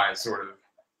MRI, sort of.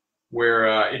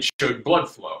 where it showed blood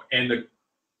flow, and the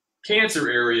cancer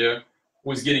area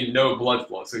was getting no blood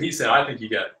flow. So he said, I think you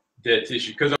got dead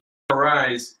tissue, because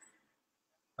MRIs,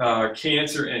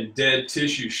 cancer and dead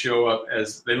tissue show up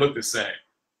as, they look the same.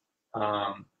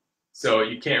 So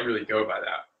you can't really go by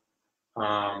that.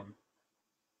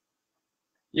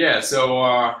 Yeah,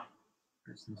 so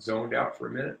zoned out for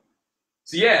a minute.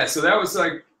 So yeah, so that was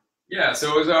like, yeah,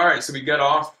 so it was all right. So we got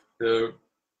off the,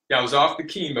 yeah, I was off the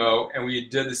chemo, and we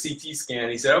did the CT scan.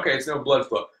 He said, okay, it's no blood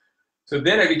flow. So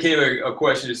then it became a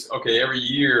question, just, okay, every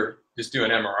year, just do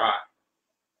an MRI.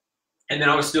 And then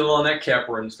I was still on that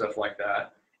Keppra and stuff like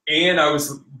that. And I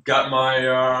got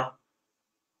my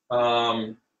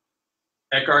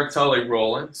Eckhart Tolle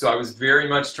rolling. So I was very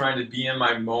much trying to be in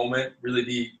my moment,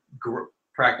 really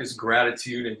practice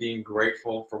gratitude and being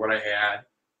grateful for what I had.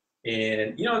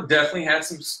 And, you know, definitely had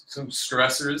some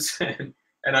stressors,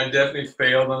 and I definitely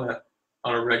failed on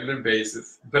a regular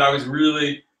basis. But I was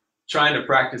really trying to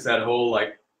practice that whole,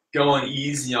 like, going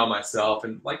easy on myself,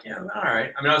 and like, yeah, all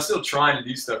right. I mean, I was still trying to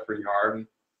do stuff pretty hard. And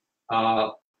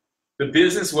the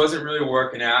business wasn't really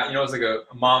working out. You know, it was like a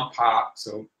mom pop.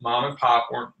 So mom and pop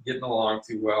weren't getting along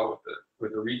too well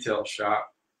with the retail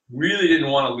shop. Really didn't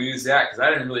want to lose that, because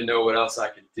I didn't really know what else I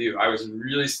could do. I was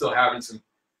really still having some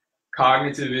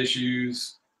cognitive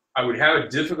issues. I would have a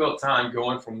difficult time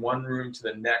going from one room to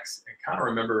the next, and kind of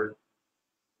remember,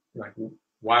 like,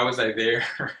 why was I there?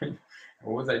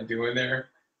 What was I doing there?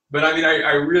 But I mean,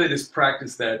 I really just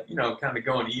practiced that, you know, kind of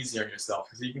going easy on yourself,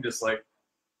 because you can just, like,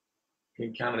 you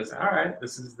can kind of just, all right,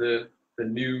 this is the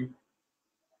new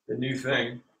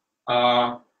thing.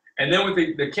 And then with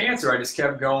the cancer, I just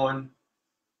kept going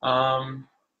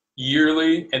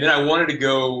yearly, and then I wanted to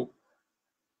go,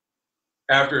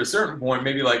 after a certain point,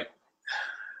 maybe like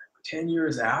 10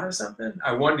 years out or something,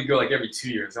 I wanted to go like every 2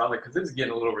 years. I was like, because this is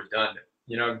getting a little redundant.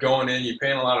 You know, going in, you're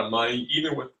paying a lot of money,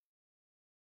 even with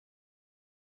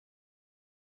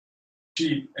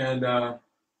cheap. And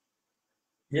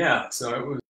yeah, so it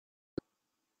was,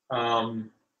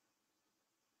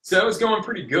 so it was going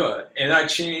pretty good. And I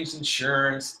changed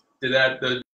insurance, did that,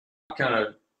 the kind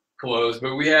of closed,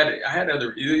 but I had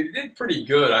other, it did pretty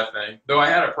good, I think. Though I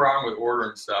had a problem with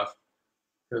ordering stuff,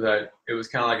 because it was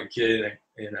kind of like a kid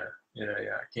in a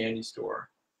candy store.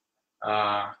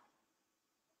 And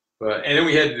then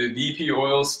we had the BP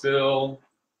oil spill.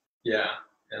 Yeah,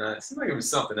 and it seemed like it was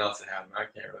something else that happened. I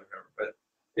can't really remember, but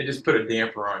it just put a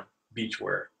damper on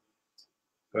beachwear.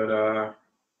 But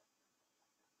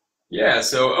yeah,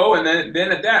 so, oh, and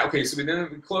then at that, okay, so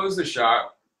we closed the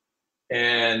shop,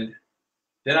 and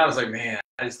then I was like, man,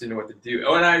 I just didn't know what to do.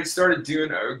 Oh, and I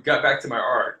got back to my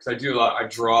art, because I do a lot, I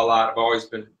draw a lot. I've always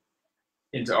been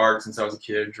into art since I was a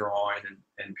kid, drawing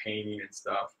and painting and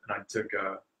stuff. And I took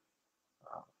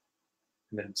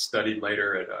and then studied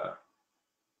later at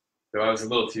though I was a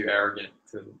little too arrogant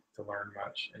to learn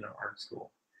much in an art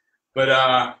school. But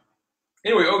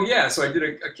anyway, oh yeah, so I did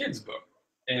a kid's book.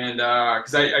 And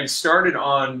because I started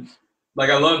on, like,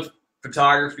 I love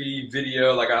photography,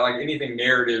 video, like, I like anything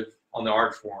narrative on the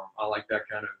art form. I like that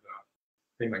kind of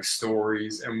thing, like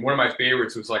stories. And one of my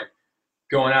favorites was, like,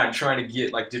 going out and trying to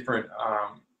get, like, different,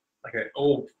 like an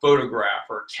old photograph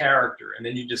or a character, and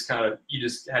then you just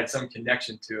had some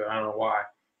connection to it. I don't know why.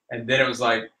 And then it was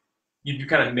like, you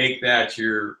kind of make that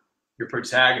your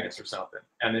protagonist or something,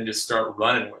 and then just start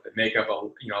running with it, make up a,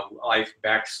 you know, life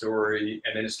backstory,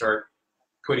 and then just start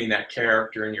putting that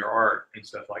character in your art and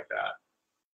stuff like that.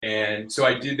 And so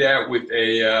I did that with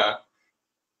a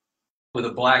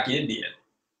Black Indian,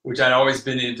 which I'd always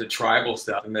been into tribal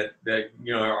stuff, and that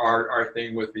you know, our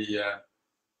thing with the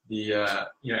you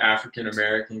know, African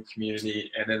American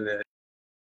community, and then the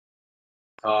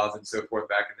cause and so forth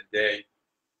back in the day,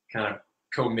 kind of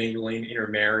commingling,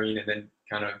 intermarrying, and then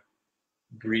kind of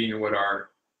breeding with our,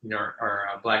 you know,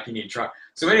 our Black Indian tribe.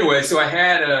 So anyway, so I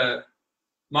had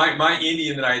my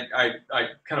Indian that I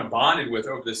kind of bonded with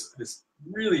over this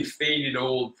really faded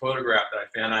old photograph that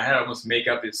I found. I had to almost make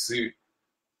up his suit.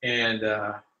 And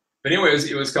but anyway,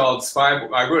 it was called Spy.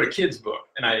 I wrote a kid's book,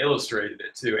 and I illustrated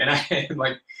it too. And I had,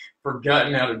 like,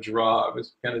 forgotten how to draw. It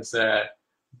was kind of sad,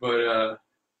 but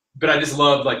I just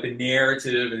loved, like, the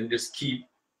narrative, and just keeping,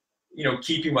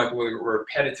 like, a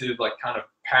repetitive, like, kind of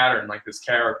pattern, like this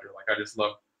character. Like, I just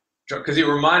love, because it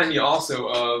reminded me also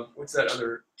of, what's that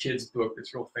other kid's book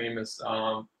that's real famous?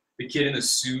 The Kid in the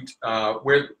Suit,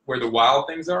 where the Wild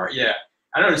Things Are. Yeah,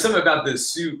 I don't know. Something about the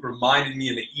suit reminded me,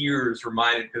 and the ears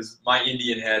reminded, because my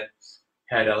Indian had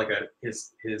like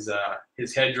his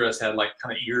headdress had, like,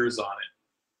 kind of ears on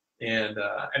it, and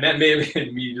that may have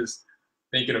been me just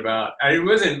thinking about. It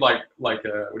wasn't like what do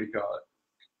you call it?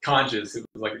 conscious. It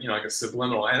was like, you know, like a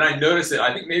subliminal. And I noticed it,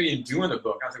 I think maybe in doing the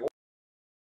book, I was like, what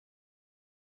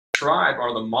tribe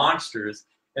are the monsters?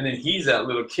 And then he's that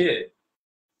little kid.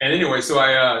 And anyway, so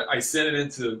I sent it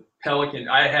into Pelican.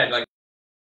 I had like,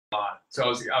 so I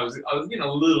was getting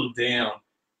a little down.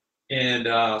 And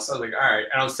so I was like, all right.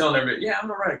 And I was telling everybody, yeah, I'm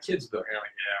gonna write a kid's book. And I'm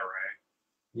like, yeah, right.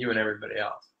 You and everybody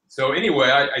else. So anyway,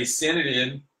 I sent it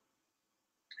in,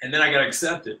 and then I got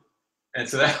accepted. And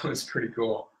so that was pretty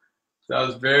cool. So I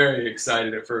was very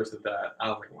excited at first at that. I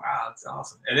was like, wow, that's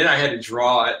awesome. And then I had to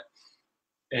draw it,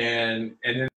 and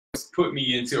then it put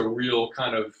me into a real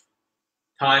kind of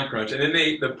time crunch. And then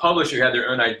the publisher had their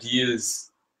own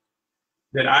ideas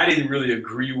that I didn't really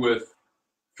agree with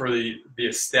for the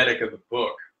aesthetic of the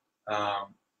book.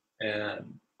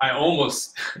 And I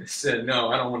almost said, no,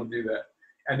 I don't want to do that.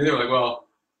 And then they were like, well,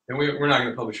 then we're not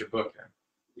going to publish your book then.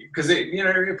 Because they, you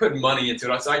know, they're putting money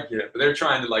into it, so I get it. But they're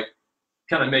trying to like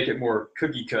kind of make it more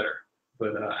cookie cutter.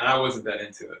 But and I wasn't that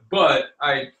into it. But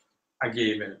I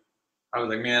gave in. I was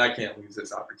like, man, I can't lose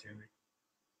this opportunity.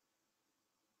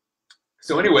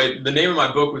 So anyway, the name of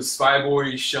my book was Spy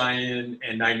Boy, Cheyenne,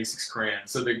 and 96 Crayons.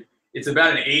 So it's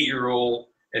about an 8-year-old.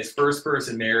 It's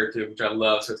first-person narrative, which I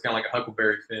love. So it's kind of like a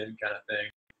Huckleberry Finn kind of thing.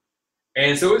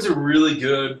 And so it was a really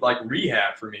good like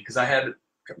rehab for me because I had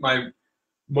my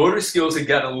motor skills had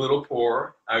gotten a little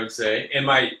poor, I would say, and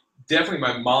definitely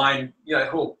my mind, you know, that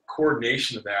whole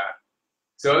coordination of that.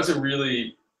 So it was a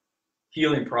really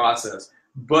healing process.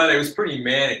 But it was pretty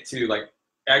manic too. Like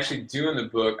actually doing the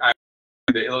book, I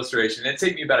the illustration. It'd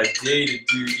take me about a day to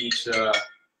do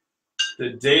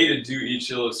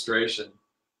each illustration.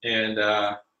 And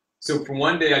so for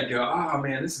one day I'd go, oh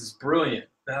man, this is brilliant.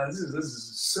 This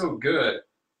is so good.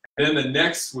 And then the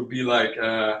next would be like,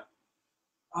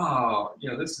 oh, you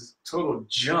know, this is total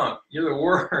junk. You're the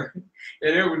worst.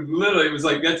 And it would literally, it was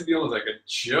like, that to be almost like a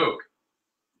joke.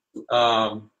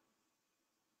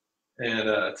 And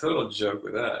a total joke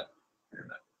with that.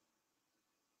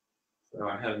 So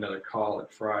I had another call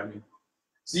that fried me.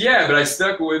 So yeah, but I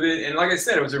stuck with it. And like I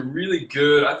said, it was a really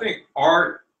good, I think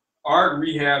art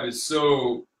rehab is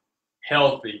so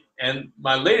healthy. And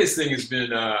my latest thing has been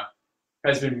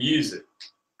music.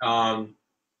 I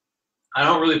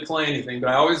don't really play anything, but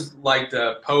I always liked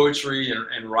poetry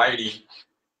and writing.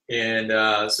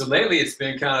 And so lately it's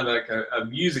been kind of like a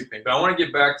music thing. But I want to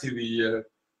get back to the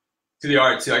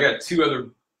art too. I got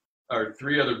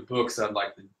 3 other books I'd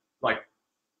like to like.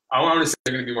 I want to say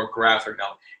they're going to be more graphic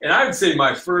now. And I would say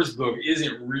my first book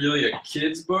isn't really a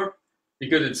kid's book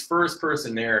because it's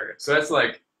first-person narrative. So that's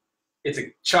like, it's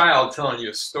a child telling you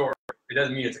a story. It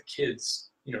doesn't mean it's a kid's,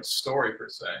 you know, story per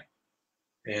se.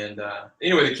 And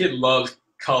anyway, the kid loves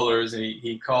colors, and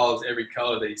he calls every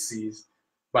color that he sees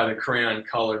by the crayon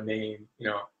color name, you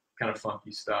know, kind of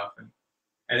funky stuff.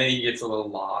 And then he gets a little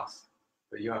lost,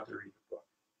 but you have to read the book.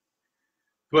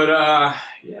 But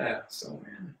yeah, so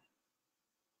man.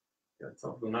 Gotta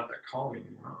tell people not to call me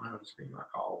anymore. I don't know how to screen my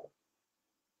call.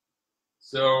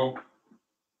 So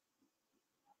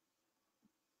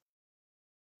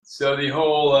the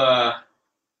whole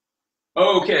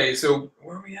okay, so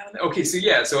where are we at? Okay, so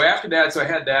yeah, so after that, so I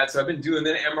had that. So I've been doing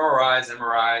then MRIs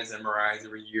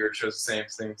every year. It shows the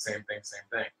same thing.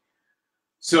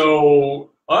 So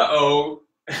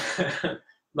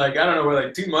like I don't know,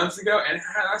 like 2 months ago, and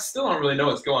I still don't really know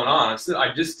what's going on.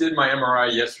 I just did my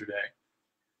MRI yesterday.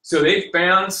 So they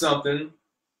found something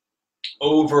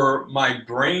over my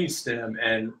brainstem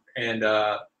and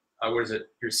what is it?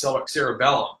 Your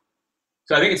cerebellum.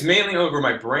 So I think it's mainly over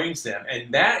my brainstem,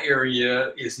 and that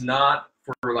area is not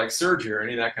for like surgery or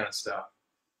any of that kind of stuff.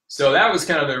 So that was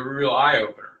kind of a real eye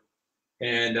opener.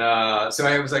 And so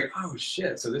I was like, oh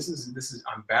shit! So this is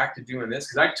I'm back to doing this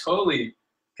because I totally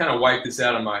kind of wiped this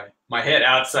out of my head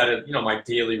outside of, you know, my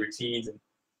daily routines and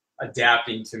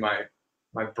adapting to my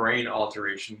brain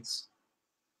alterations.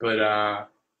 But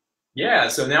yeah,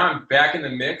 so now I'm back in the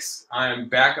mix. I'm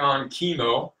back on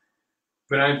chemo,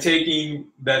 but I'm taking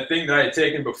that thing that I had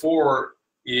taken before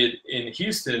in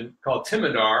Houston called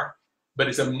Timidar, but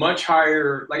it's a much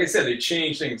higher, like I said, they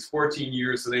changed things 14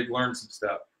 years, so they've learned some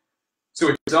stuff.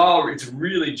 So it's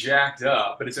really jacked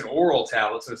up, but it's an oral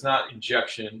tablet, so it's not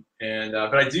injection. And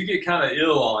but I do get kind of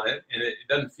ill on it, and it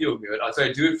doesn't feel good. So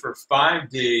I do it for 5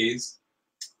 days.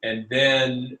 And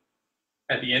then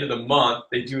at the end of the month,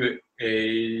 they do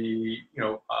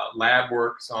lab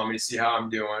work. So I'm going to see how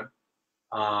I'm doing.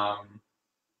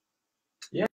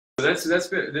 Yeah, so that's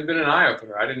been an eye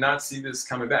opener. I did not see this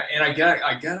coming back, and I got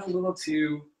a little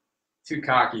too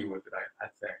cocky with it. I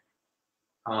think.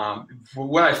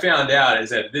 What I found out is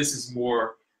that this is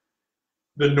more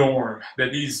the norm.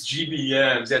 That these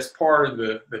GBMs, that's part of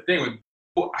the thing with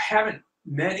I haven't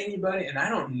met anybody, and I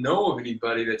don't know of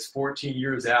anybody that's 14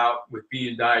 years out with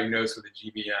being diagnosed with a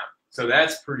GBM. So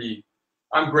that's pretty,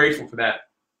 I'm grateful for that.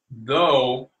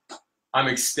 Though I'm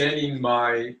extending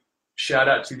my shout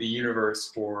out to the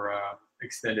universe for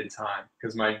extended time,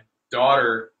 because my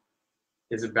daughter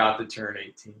is about to turn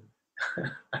 18. So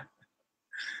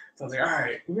I was like, all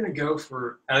right, we're going to go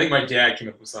for, I think my dad came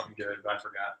up with something good, but I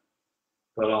forgot.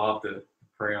 But I'll have to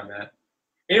pray on that.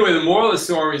 Anyway, the moral of the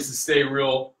story is to stay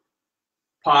real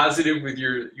positive with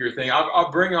your thing.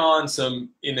 I'll bring on some,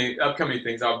 in the upcoming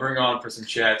things, I'll bring on for some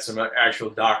chat, some actual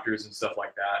doctors and stuff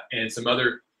like that. And some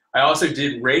other, I also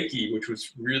did Reiki, which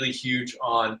was really huge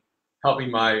on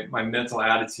helping my mental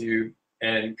attitude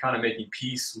and kind of making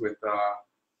peace with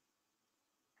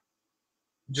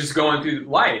just going through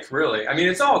life, really. I mean,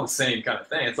 it's all the same kind of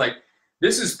thing. It's like,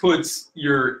 puts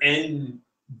your end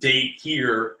date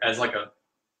here as like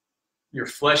your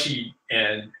fleshy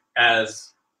end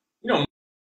as, you know,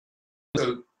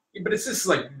 so, but it's just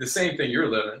like the same thing you're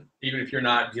living, even if you're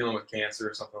not dealing with cancer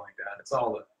or something like that. It's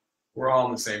all, we're all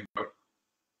in the same boat.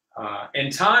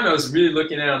 And time, I was really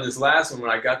looking at on this last one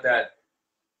when I got that,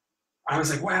 I was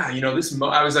like, wow, you know,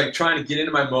 I was like trying to get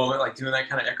into my moment, like doing that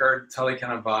kind of Eckhart Tolle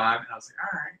kind of vibe. And I was like,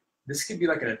 all right, this could be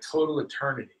like a total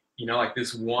eternity, you know, like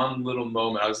this one little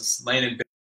moment. I was just laying in bed.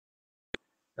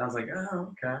 And I was like,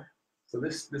 oh, okay. So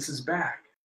this is back.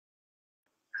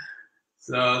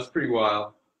 So it's pretty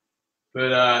wild.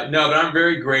 But no, but I'm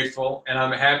very grateful, and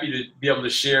I'm happy to be able to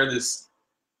share this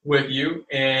with you.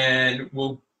 And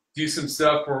we'll do some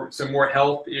stuff for some more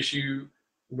health issue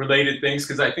related things,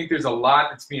 because I think there's a lot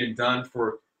that's being done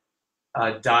for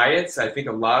diets. I think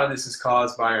a lot of this is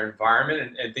caused by our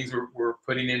environment and things we're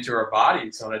putting into our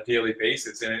bodies on a daily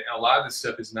basis. And a lot of this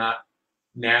stuff is not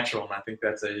natural, and I think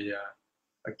that's a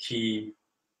key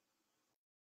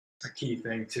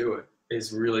thing to it,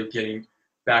 is really getting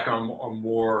back on a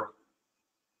more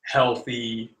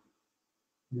healthy,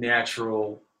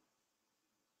 natural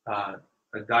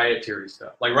dietary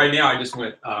stuff. Like right now, I just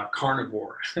went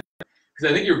carnivore.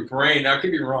 Because I think your brain, I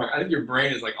could be wrong, I think your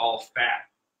brain is like all fat.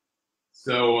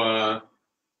 So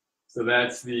so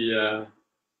that's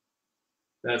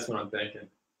that's what I'm thinking.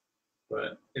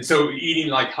 And so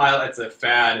eating like highlights of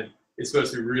fat and it's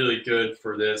supposed to be really good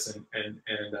for this and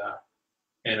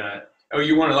oh,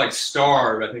 you want to like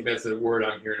starve, I think that's the word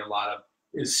I'm hearing a lot of,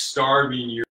 is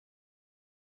starving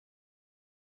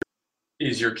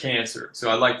your cancer.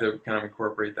 So I'd like to kind of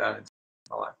incorporate that into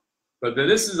my life. But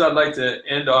I'd like to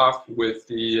end off with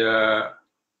the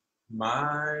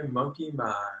My Monkey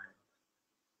Mind.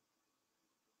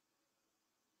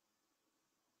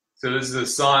 So this is a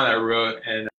song I wrote,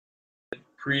 and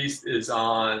Priest is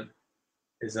on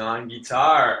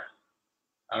guitar.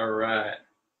 All right.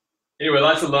 Anyway,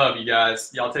 lots of love, you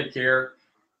guys. Y'all take care,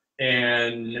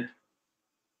 and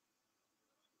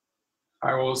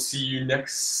I will see you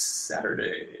next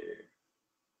Saturday.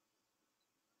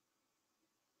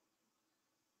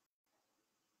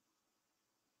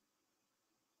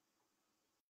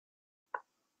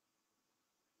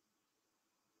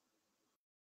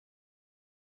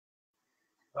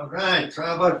 All right,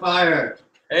 Trial by Fire.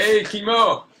 Hey,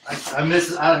 Kimo. I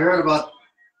heard about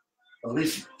at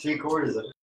least 3/4 of it.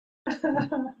 I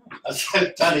was trying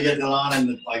to get it on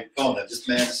in my phone. I just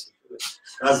managed to do it.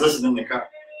 I was listening in the car.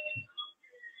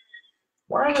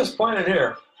 Why are they playing it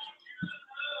here?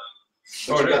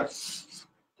 Oh, it is.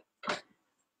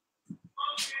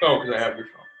 Oh, because I have your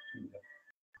phone.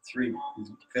 3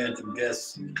 phantom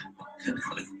guests.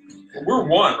 Well, we're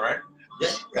one, right? Yeah,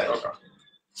 right. Okay.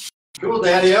 Cool,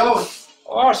 Daddy-O.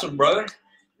 Awesome, brother.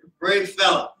 You're a brave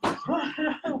fella.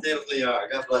 You definitely are.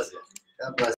 God bless you. God bless you.